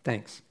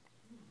 Thanks.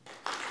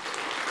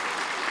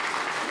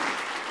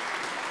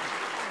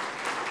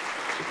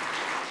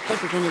 I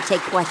think we're going to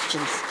take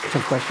questions.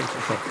 Some questions,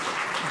 okay.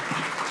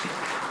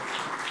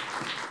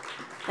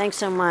 Thanks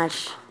so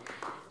much.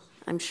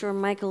 I'm sure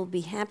Michael will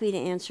be happy to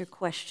answer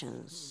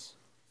questions.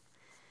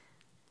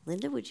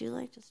 Linda, would you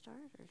like to start,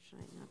 or should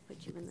I not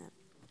put you in that?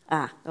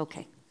 Ah,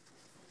 okay.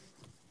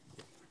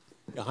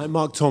 Yeah, hi,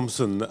 Mark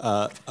Thompson,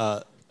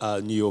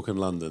 New York and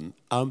London.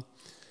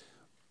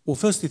 Well,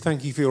 firstly,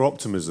 thank you for your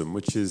optimism,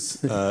 which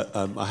is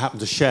I happen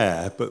to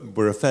share, but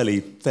we're a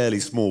fairly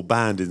small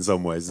band in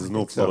some ways. There's an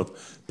awful lot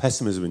of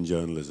pessimism in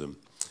journalism.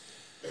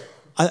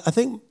 I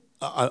think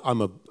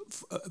I'm a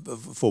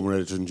former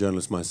editor and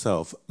journalist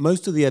myself.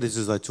 Most of the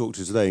editors I talked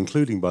to today,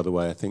 including, by the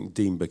way, I think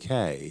Dean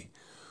Baquet,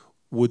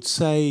 would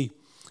say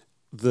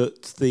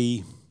that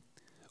the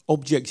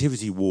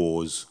objectivity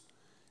wars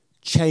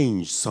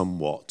changed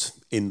somewhat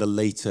in the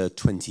later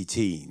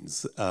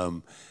 20-teens.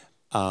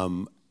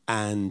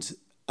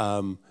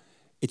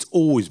 It's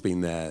always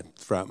been there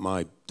throughout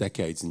my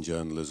decades in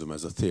journalism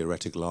as a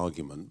theoretical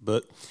argument,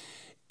 but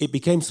it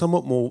became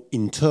somewhat more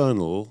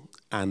internal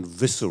and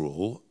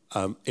visceral.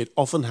 It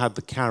often had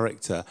the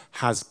character,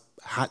 has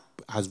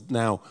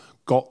now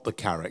got the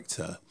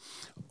character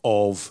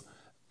of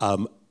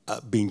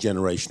being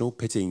generational,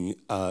 pitting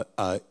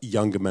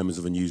younger members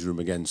of a newsroom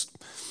against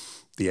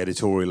the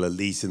editorial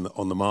elite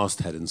on the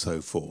masthead and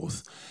so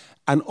forth.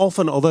 And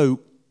often, although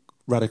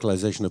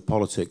radicalization of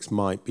politics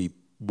might be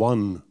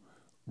one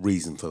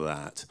reason for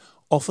that,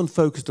 often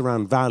focused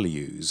around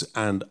values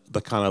and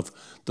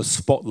the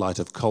spotlight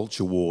of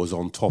culture wars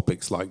on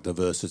topics like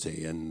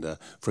diversity and,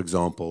 for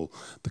example,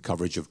 the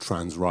coverage of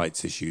trans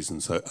rights issues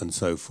and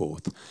so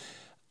forth.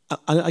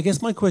 And I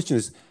guess my question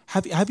is,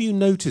 have you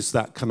noticed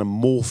that kind of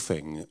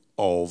morphing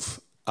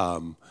of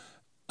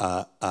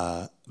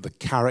the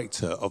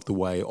character of the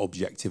way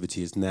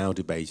objectivity is now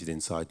debated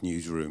inside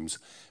newsrooms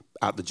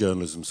at the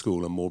journalism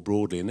school and more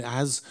broadly? And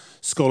has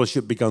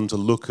scholarship begun to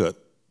look at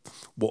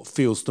what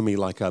feels to me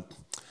like a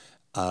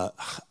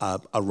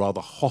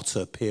rather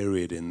hotter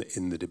period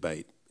in the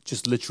debate,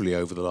 just literally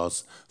over the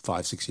last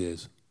 5-6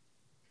 years?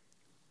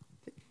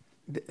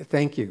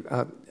 Thank you.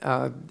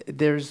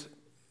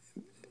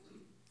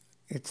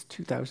 It's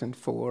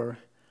 2004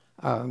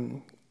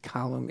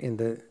 column in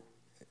the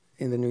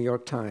New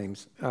York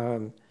Times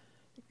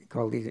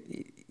called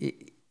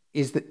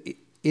 "Is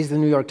the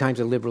New York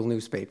Times a liberal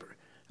newspaper?"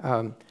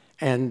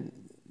 And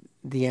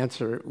the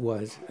answer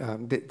was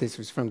this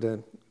was from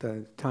the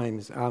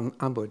Times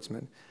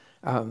ombudsman.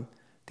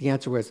 The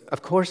answer was,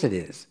 of course it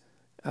is,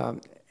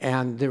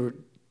 and there were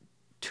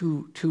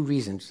two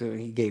reasons that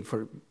he gave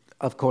for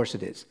of course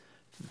it is.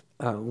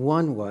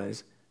 One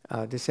was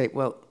to say,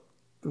 well,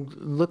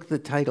 look at the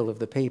title of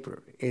the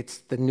paper. It's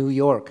the New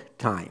York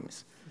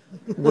Times.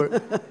 Well,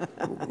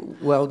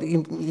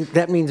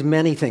 that means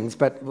many things,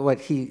 but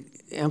what he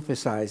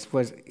emphasized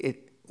was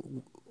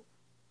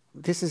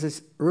this is an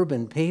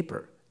urban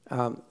paper.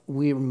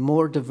 We're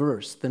more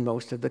diverse than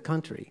most of the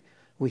country.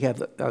 We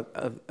have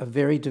a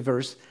very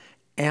diverse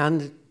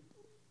and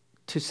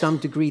to some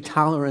degree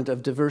tolerant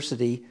of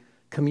diversity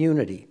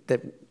community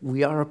that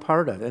we are a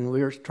part of and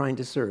we're trying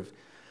to serve.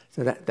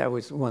 So that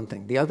was one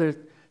thing. The other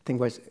thing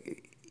was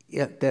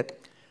that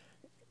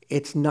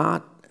it's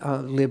not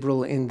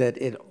liberal in that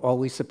it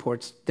always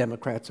supports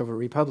Democrats over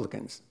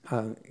Republicans.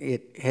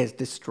 It has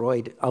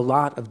destroyed a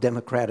lot of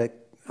Democratic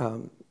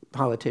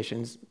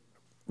politicians'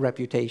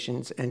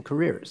 reputations and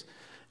careers,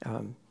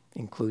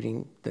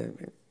 including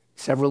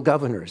several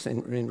governors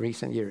in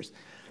recent years.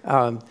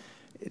 That's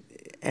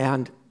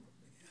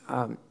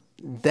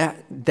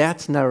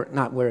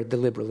not where the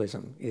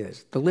liberalism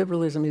is. The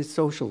liberalism is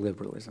social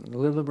liberalism. The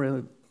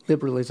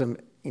liberalism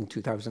in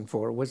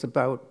 2004 was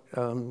about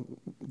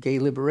gay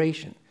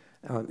liberation.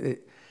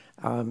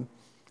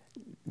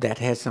 That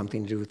has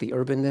something to do with the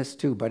urbanness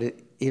too, but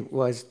it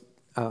was,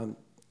 I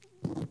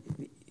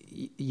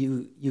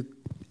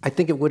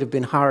think it would have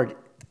been hard,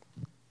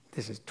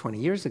 this is 20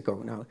 years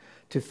ago now,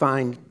 to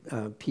find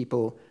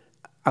people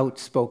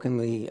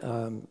outspokenly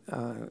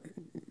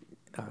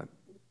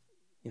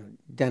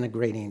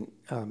denigrating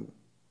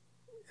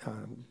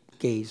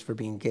gays for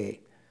being gay.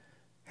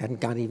 Hadn't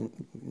got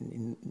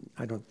even,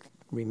 I don't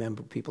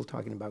remember people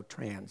talking about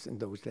trans in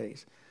those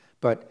days.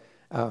 But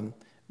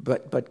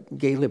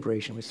gay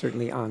liberation was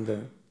certainly on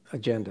the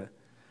agenda.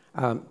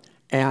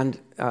 And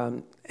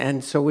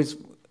so was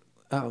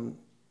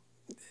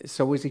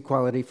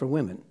equality for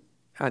women.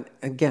 And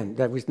again,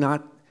 that was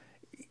not,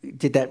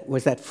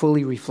 was that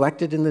fully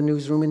reflected in the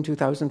newsroom in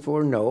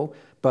 2004? No,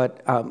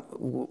 but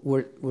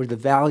were the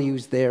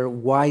values there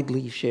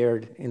widely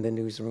shared in the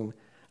newsroom?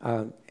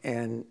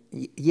 And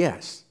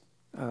yes.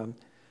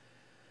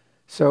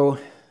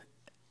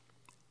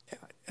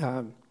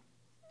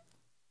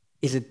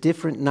 Is it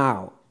different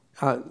now?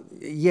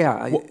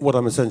 Yeah. What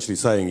I'm essentially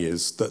saying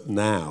is that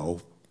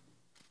now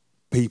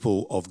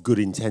people of good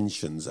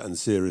intentions and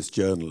serious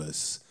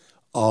journalists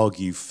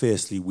argue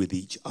fiercely with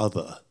each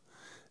other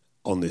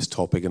on this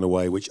topic in a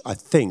way which I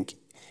think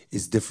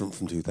is different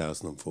from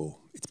 2004.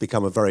 It's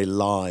become a very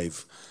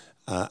live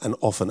and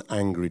often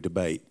angry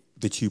debate,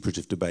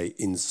 vituperative debate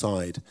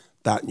inside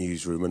that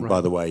newsroom. And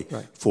by the way,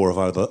 4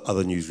 or 5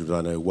 other newsrooms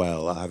I know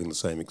well are having the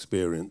same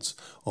experience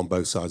on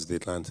both sides of the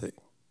Atlantic.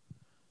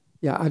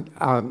 Yeah,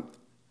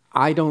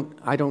 I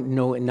don't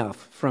know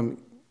enough from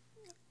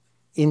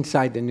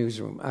inside the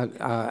newsroom.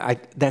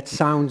 That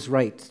sounds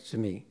right to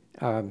me.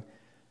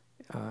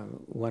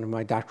 One of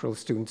my doctoral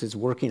students is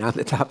working on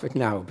the topic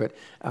now, but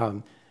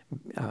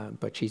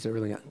she's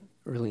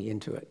really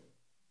into it.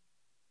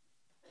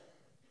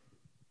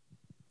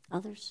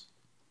 Others?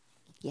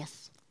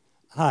 Yes.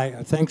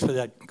 Hi, thanks for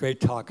that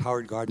great talk,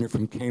 Howard Gardner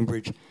from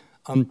Cambridge.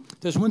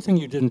 There's one thing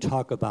you didn't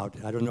talk about,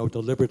 I don't know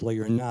deliberately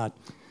or not,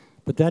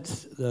 but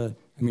that's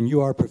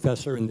you are a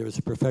professor and there's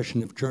a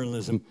profession of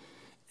journalism.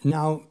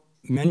 Now,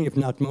 many, if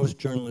not most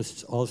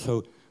journalists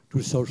also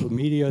do social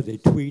media, they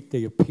tweet,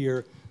 they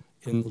appear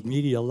in the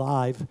media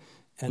live,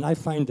 and I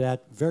find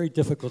that very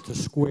difficult to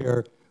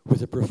square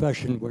with a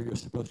profession where you're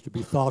supposed to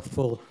be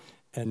thoughtful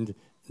and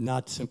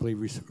not simply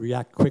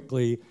react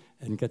quickly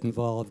and get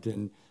involved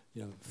in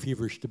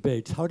feverish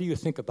debates. How do you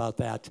think about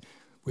that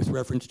with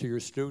reference to your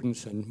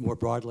students and more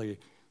broadly,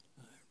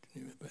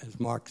 as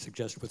Mark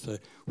suggests, with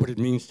what it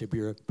means to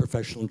be a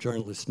professional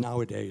journalist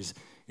nowadays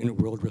in a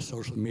world where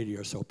social media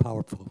are so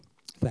powerful?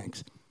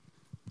 Thanks.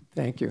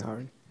 Thank you,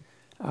 Howard.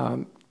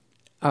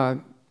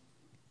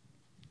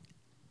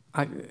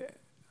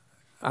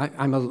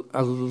 I'm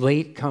a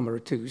latecomer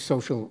to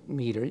social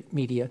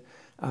media.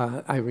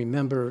 I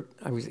remember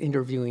I was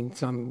interviewing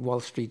some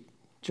Wall Street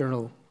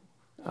Journal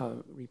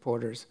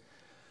reporters,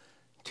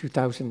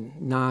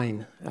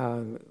 2009,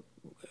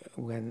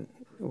 when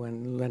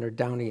Leonard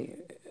Downey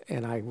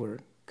and I were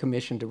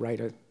commissioned to write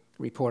a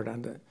report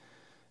on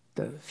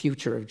the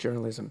future of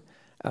journalism.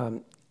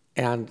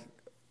 And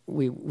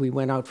we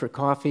went out for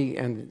coffee,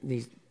 and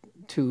these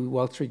 2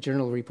 Wall Street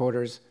Journal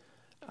reporters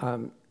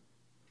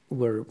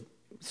were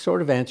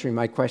sort of answering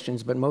my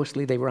questions, but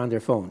mostly they were on their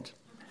phones.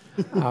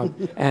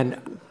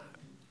 And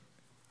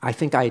I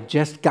think I had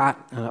just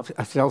got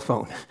a cell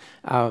phone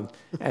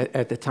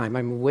at the time.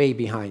 I'm way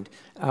behind.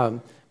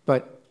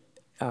 But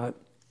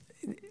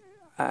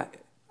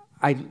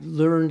I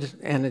learned,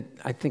 and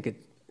I think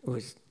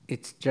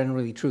it's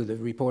generally true, the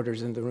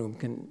reporters in the room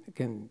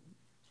can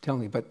tell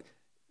me, but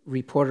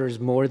reporters,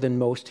 more than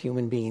most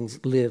human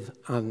beings, live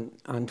on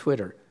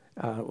Twitter,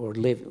 or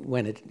live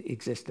when it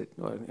existed.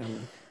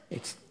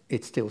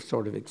 It still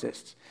sort of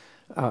exists.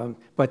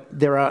 But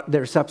there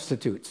are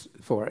substitutes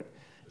for it.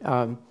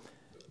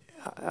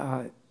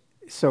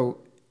 So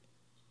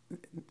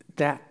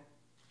that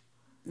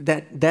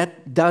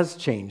does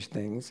change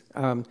things.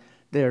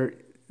 There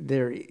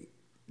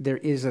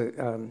is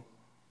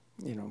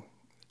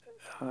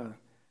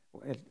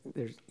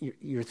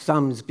your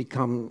thumbs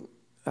become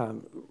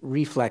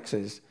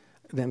reflexes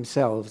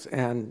themselves,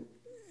 and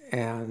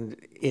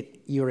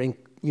you're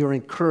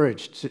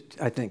encouraged,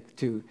 I think,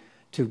 to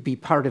be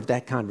part of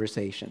that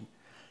conversation.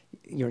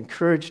 You're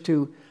encouraged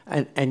to,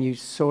 and you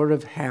sort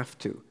of have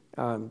to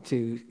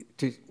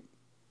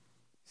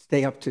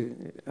stay up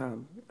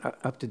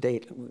to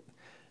date.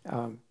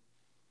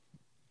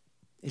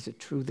 Is it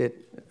true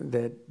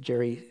that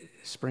Jerry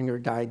Springer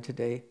died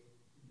today?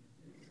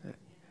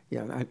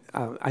 Yeah,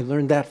 I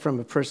learned that from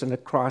a person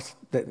across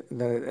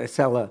the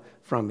cella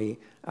from me.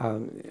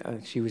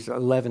 She was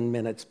 11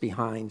 minutes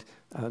behind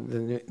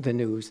the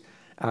news.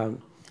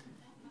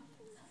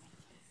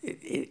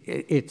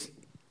 It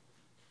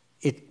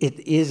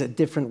is a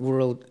different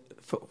world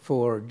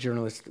for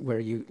journalists where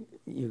I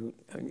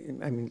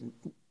mean,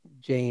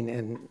 Jane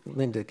and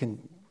Linda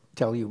can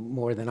tell you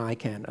more than I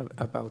can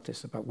about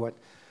this, about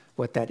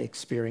what that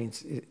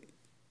experience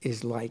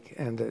is like,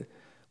 and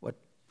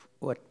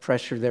what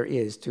pressure there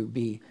is to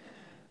be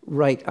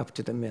right up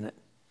to the minute.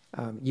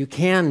 You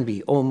can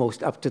be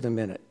almost up to the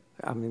minute.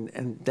 I mean,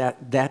 and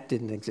that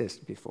didn't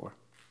exist before.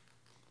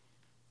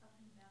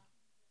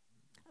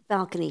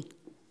 Balcony.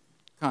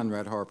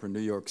 Conrad Harper, New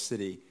York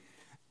City.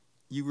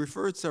 You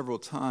referred several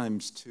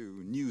times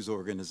to news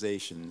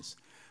organizations,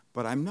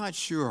 but I'm not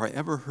sure I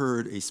ever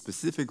heard a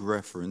specific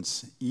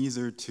reference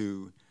either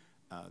to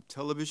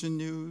television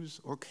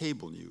news or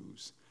cable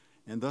news.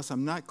 And thus,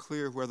 I'm not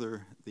clear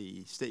whether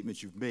the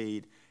statements you've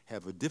made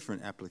have a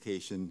different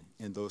application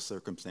in those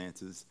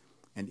circumstances.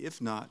 And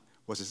if not,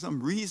 was there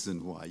some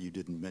reason why you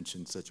didn't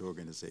mention such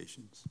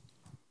organizations?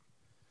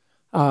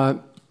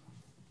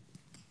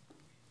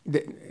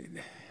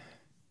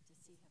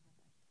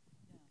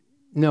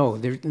 No,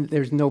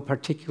 there's no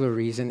particular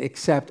reason,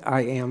 except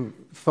I am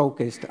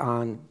focused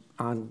on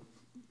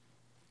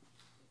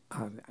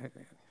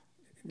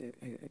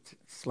it's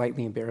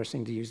slightly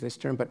embarrassing to use this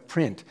term, but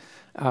print.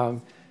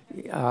 I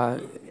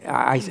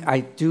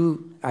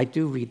do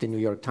read the New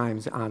York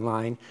Times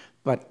online,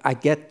 but I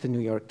get the New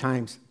York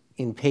Times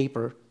in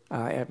paper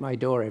at my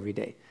door every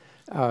day.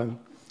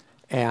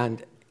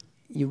 And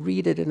you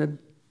read it in a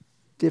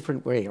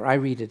different way, or I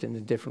read it in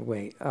a different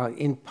way.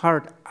 In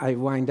part, I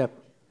wind up,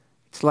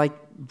 it's like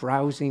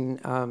browsing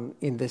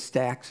in the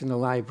stacks in the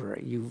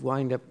library. You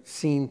wind up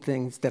seeing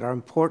things that are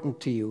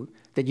important to you,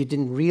 that you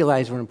didn't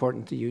realize were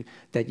important to you,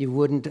 that you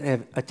wouldn't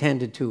have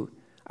attended to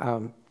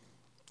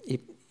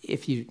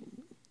if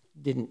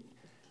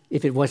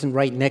it wasn't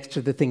right next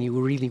to the thing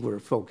you really were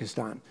focused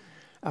on.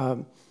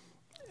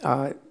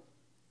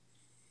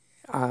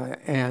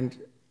 And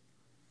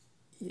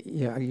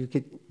yeah, you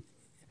could,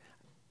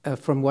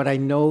 from what I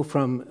know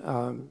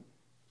from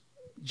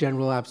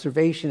general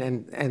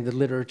observation and the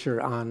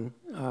literature on,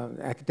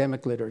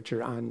 academic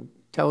literature on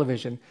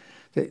television,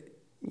 that,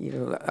 you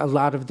know, a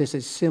lot of this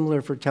is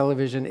similar for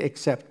television,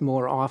 except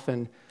more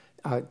often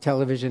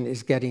television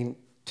is getting,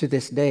 to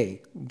this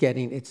day,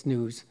 getting its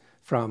news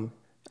from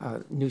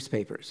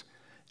newspapers.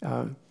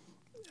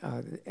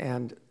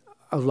 And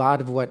a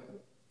lot of what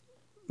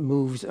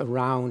moves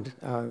around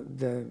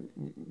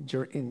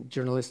in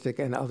journalistic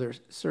and other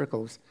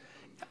circles,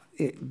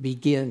 it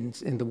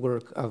begins in the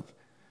work of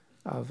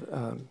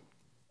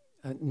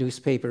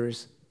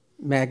newspapers,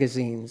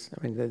 magazines.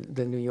 I mean,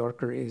 the New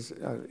Yorker is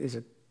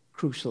a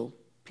crucial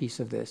piece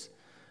of this.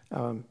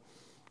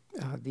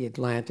 The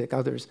Atlantic,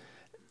 others.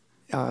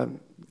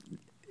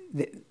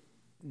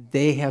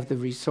 They have the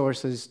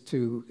resources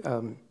to,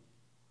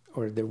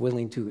 or they're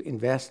willing to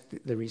invest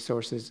the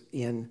resources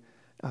in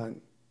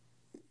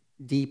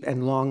deep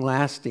and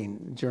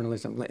long-lasting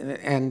journalism.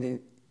 And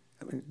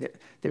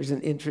there's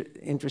an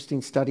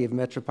interesting study of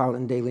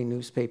metropolitan daily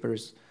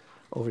newspapers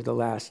over the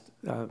last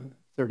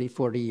 30,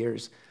 40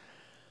 years,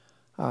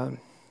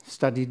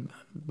 studied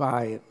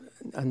by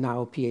a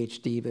now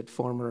PhD, but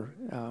former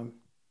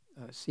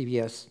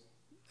CBS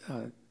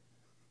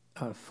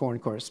foreign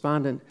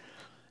correspondent.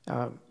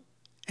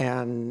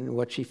 And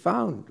what she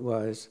found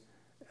was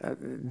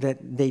that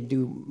they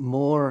do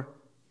more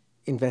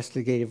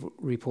investigative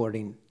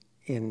reporting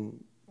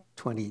in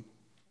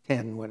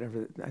 2010,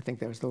 whatever, I think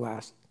that was the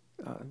last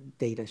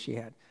data she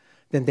had,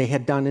 than they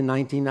had done in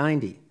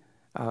 1990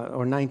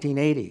 or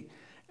 1980.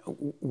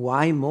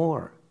 Why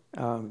more?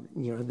 You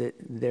know,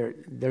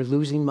 they're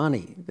losing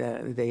money.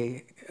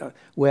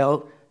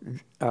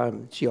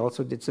 She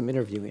also did some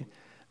interviewing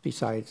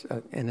besides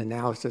an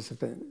analysis of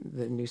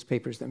the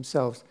newspapers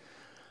themselves.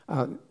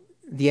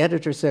 The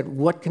editor said,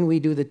 what can we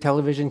do that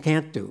television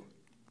can't do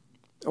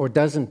or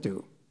doesn't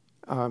do?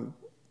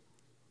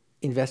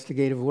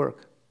 Investigative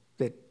work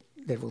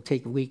that will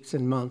take weeks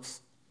and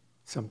months,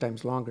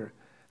 sometimes longer.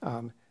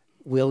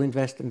 We'll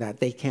invest in that.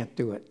 They can't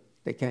do it.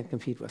 They can't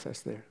compete with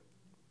us there.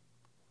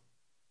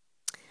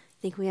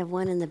 I think we have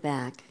one in the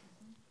back.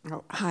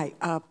 Oh, hi,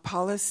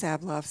 Paula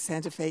Sabloff,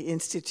 Santa Fe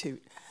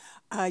Institute.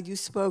 You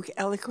spoke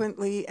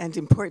eloquently and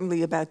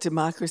importantly about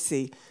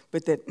democracy,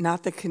 but that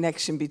not the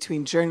connection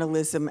between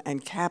journalism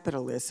and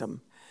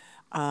capitalism.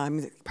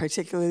 I'm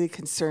particularly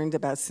concerned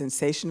about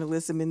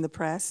sensationalism in the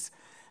press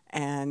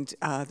and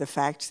the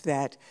fact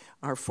that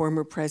our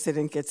former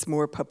president gets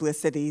more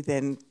publicity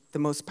than the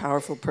most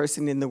powerful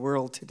person in the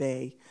world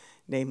today,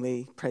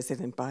 namely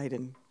President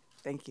Biden.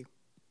 Thank you.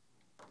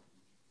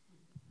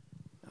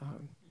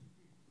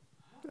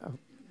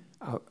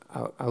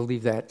 I'll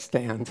leave that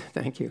stand.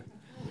 Thank you.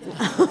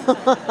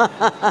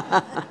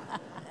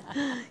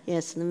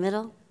 Yes, in the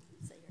middle.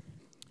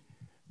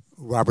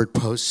 Robert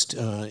Post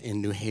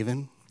in New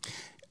Haven.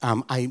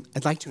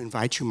 I'd like to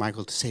invite you,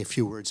 Michael, to say a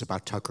few words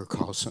about Tucker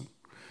Carlson.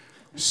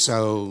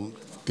 So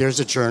there's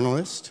a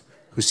journalist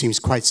who seems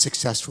quite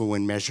successful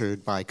when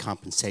measured by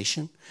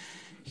compensation.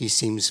 He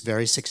seems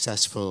very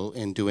successful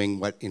in doing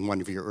what in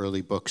one of your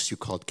early books you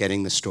called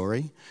getting the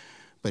story,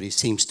 but he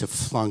seems to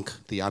flunk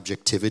the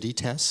objectivity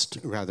test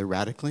rather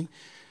radically.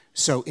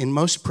 So in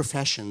most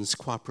professions,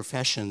 qua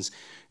professions,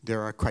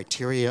 there are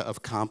criteria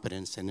of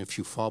competence, and if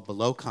you fall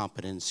below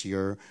competence,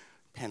 you're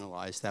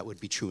penalized. That would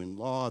be true in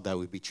law, that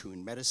would be true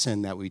in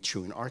medicine, that would be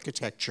true in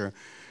architecture.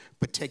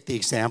 But take the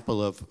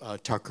example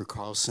of Tucker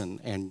Carlson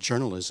and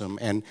journalism,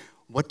 and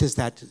what does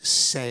that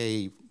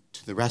say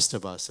to the rest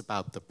of us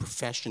about the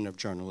profession of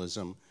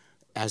journalism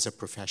as a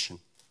profession?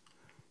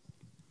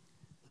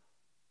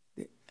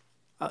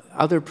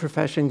 Other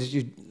professions,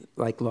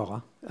 like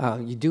law,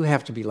 you do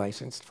have to be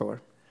licensed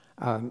for.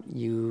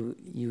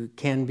 You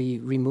can be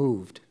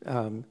removed,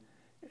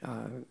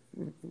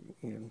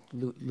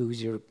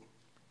 lose your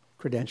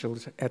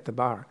credentials at the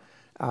bar.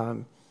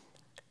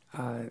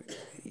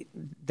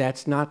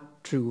 That's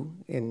not true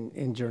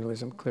in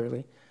journalism,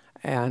 clearly.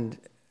 And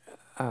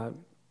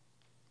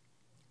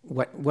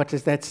what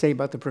does that say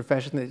about the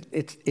profession?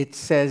 It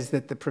says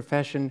that the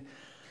profession,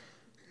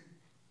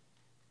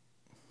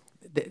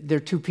 there are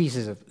two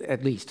pieces,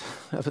 at least,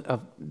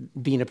 of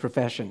being a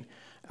profession.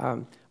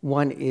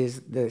 One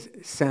is the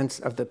sense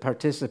of the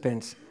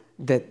participants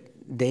that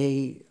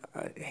they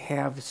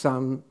have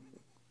some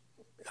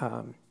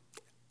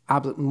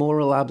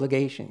moral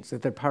obligations,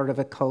 that they're part of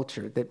a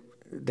culture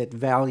that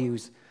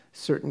values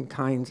certain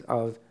kinds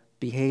of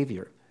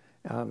behavior.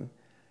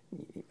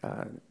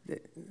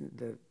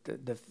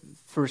 The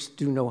first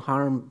do no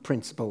harm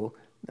principle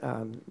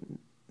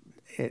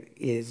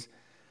is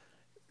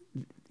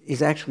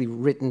actually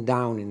written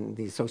down in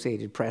the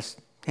Associated Press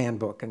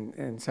handbook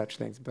and such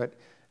things, but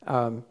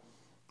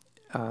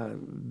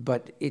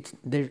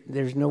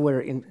there's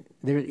nowhere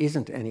there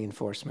isn't any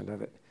enforcement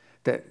of it.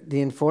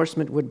 The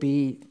enforcement would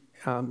be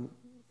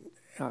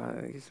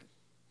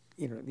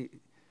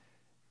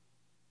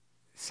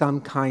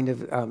some kind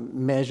of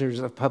measures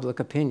of public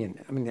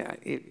opinion. I mean,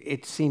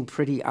 it seemed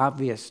pretty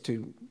obvious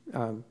to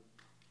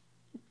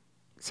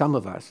some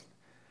of us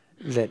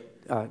that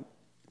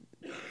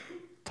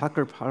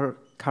Tucker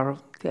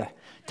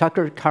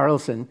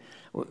Carlson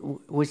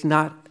was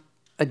not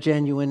a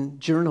genuine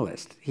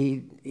journalist.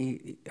 He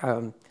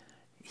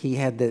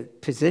had the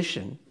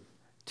position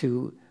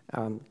to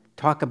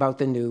talk about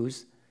the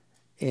news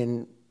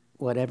in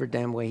whatever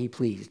damn way he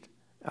pleased,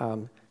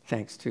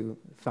 thanks to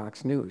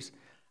Fox News.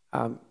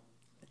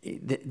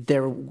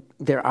 There were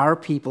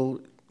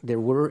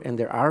and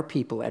there are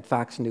people at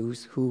Fox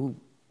News who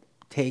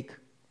take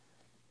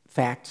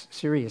facts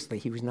seriously.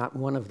 He was not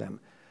one of them,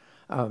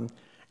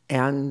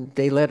 and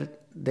they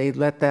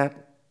let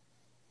that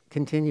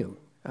continue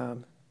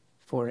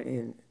for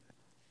an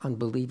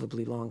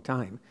unbelievably long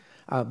time.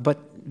 But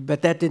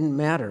that didn't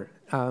matter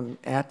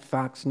at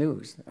Fox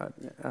News.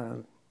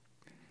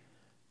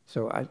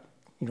 So I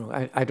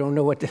don't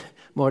know what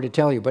more to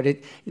tell you, but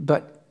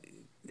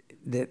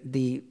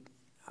the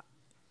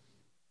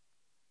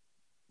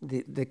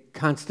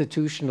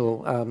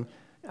constitutional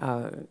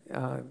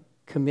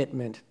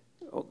commitment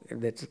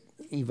that's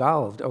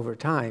evolved over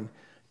time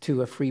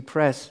to a free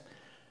press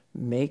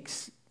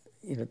makes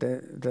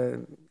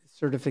the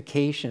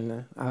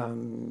certification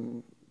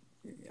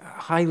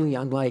highly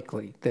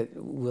unlikely that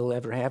we'll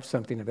ever have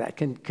something of that.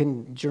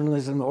 Can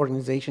journalism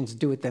organizations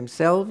do it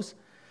themselves?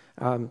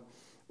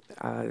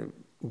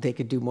 They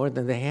could do more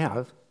than they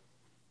have,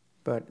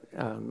 but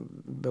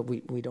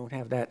we don't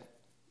have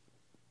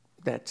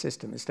that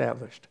system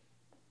established.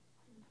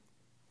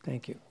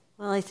 Thank you.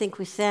 Well, I think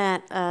with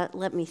that,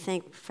 let me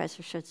thank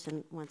Professor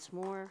Schudson once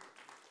more.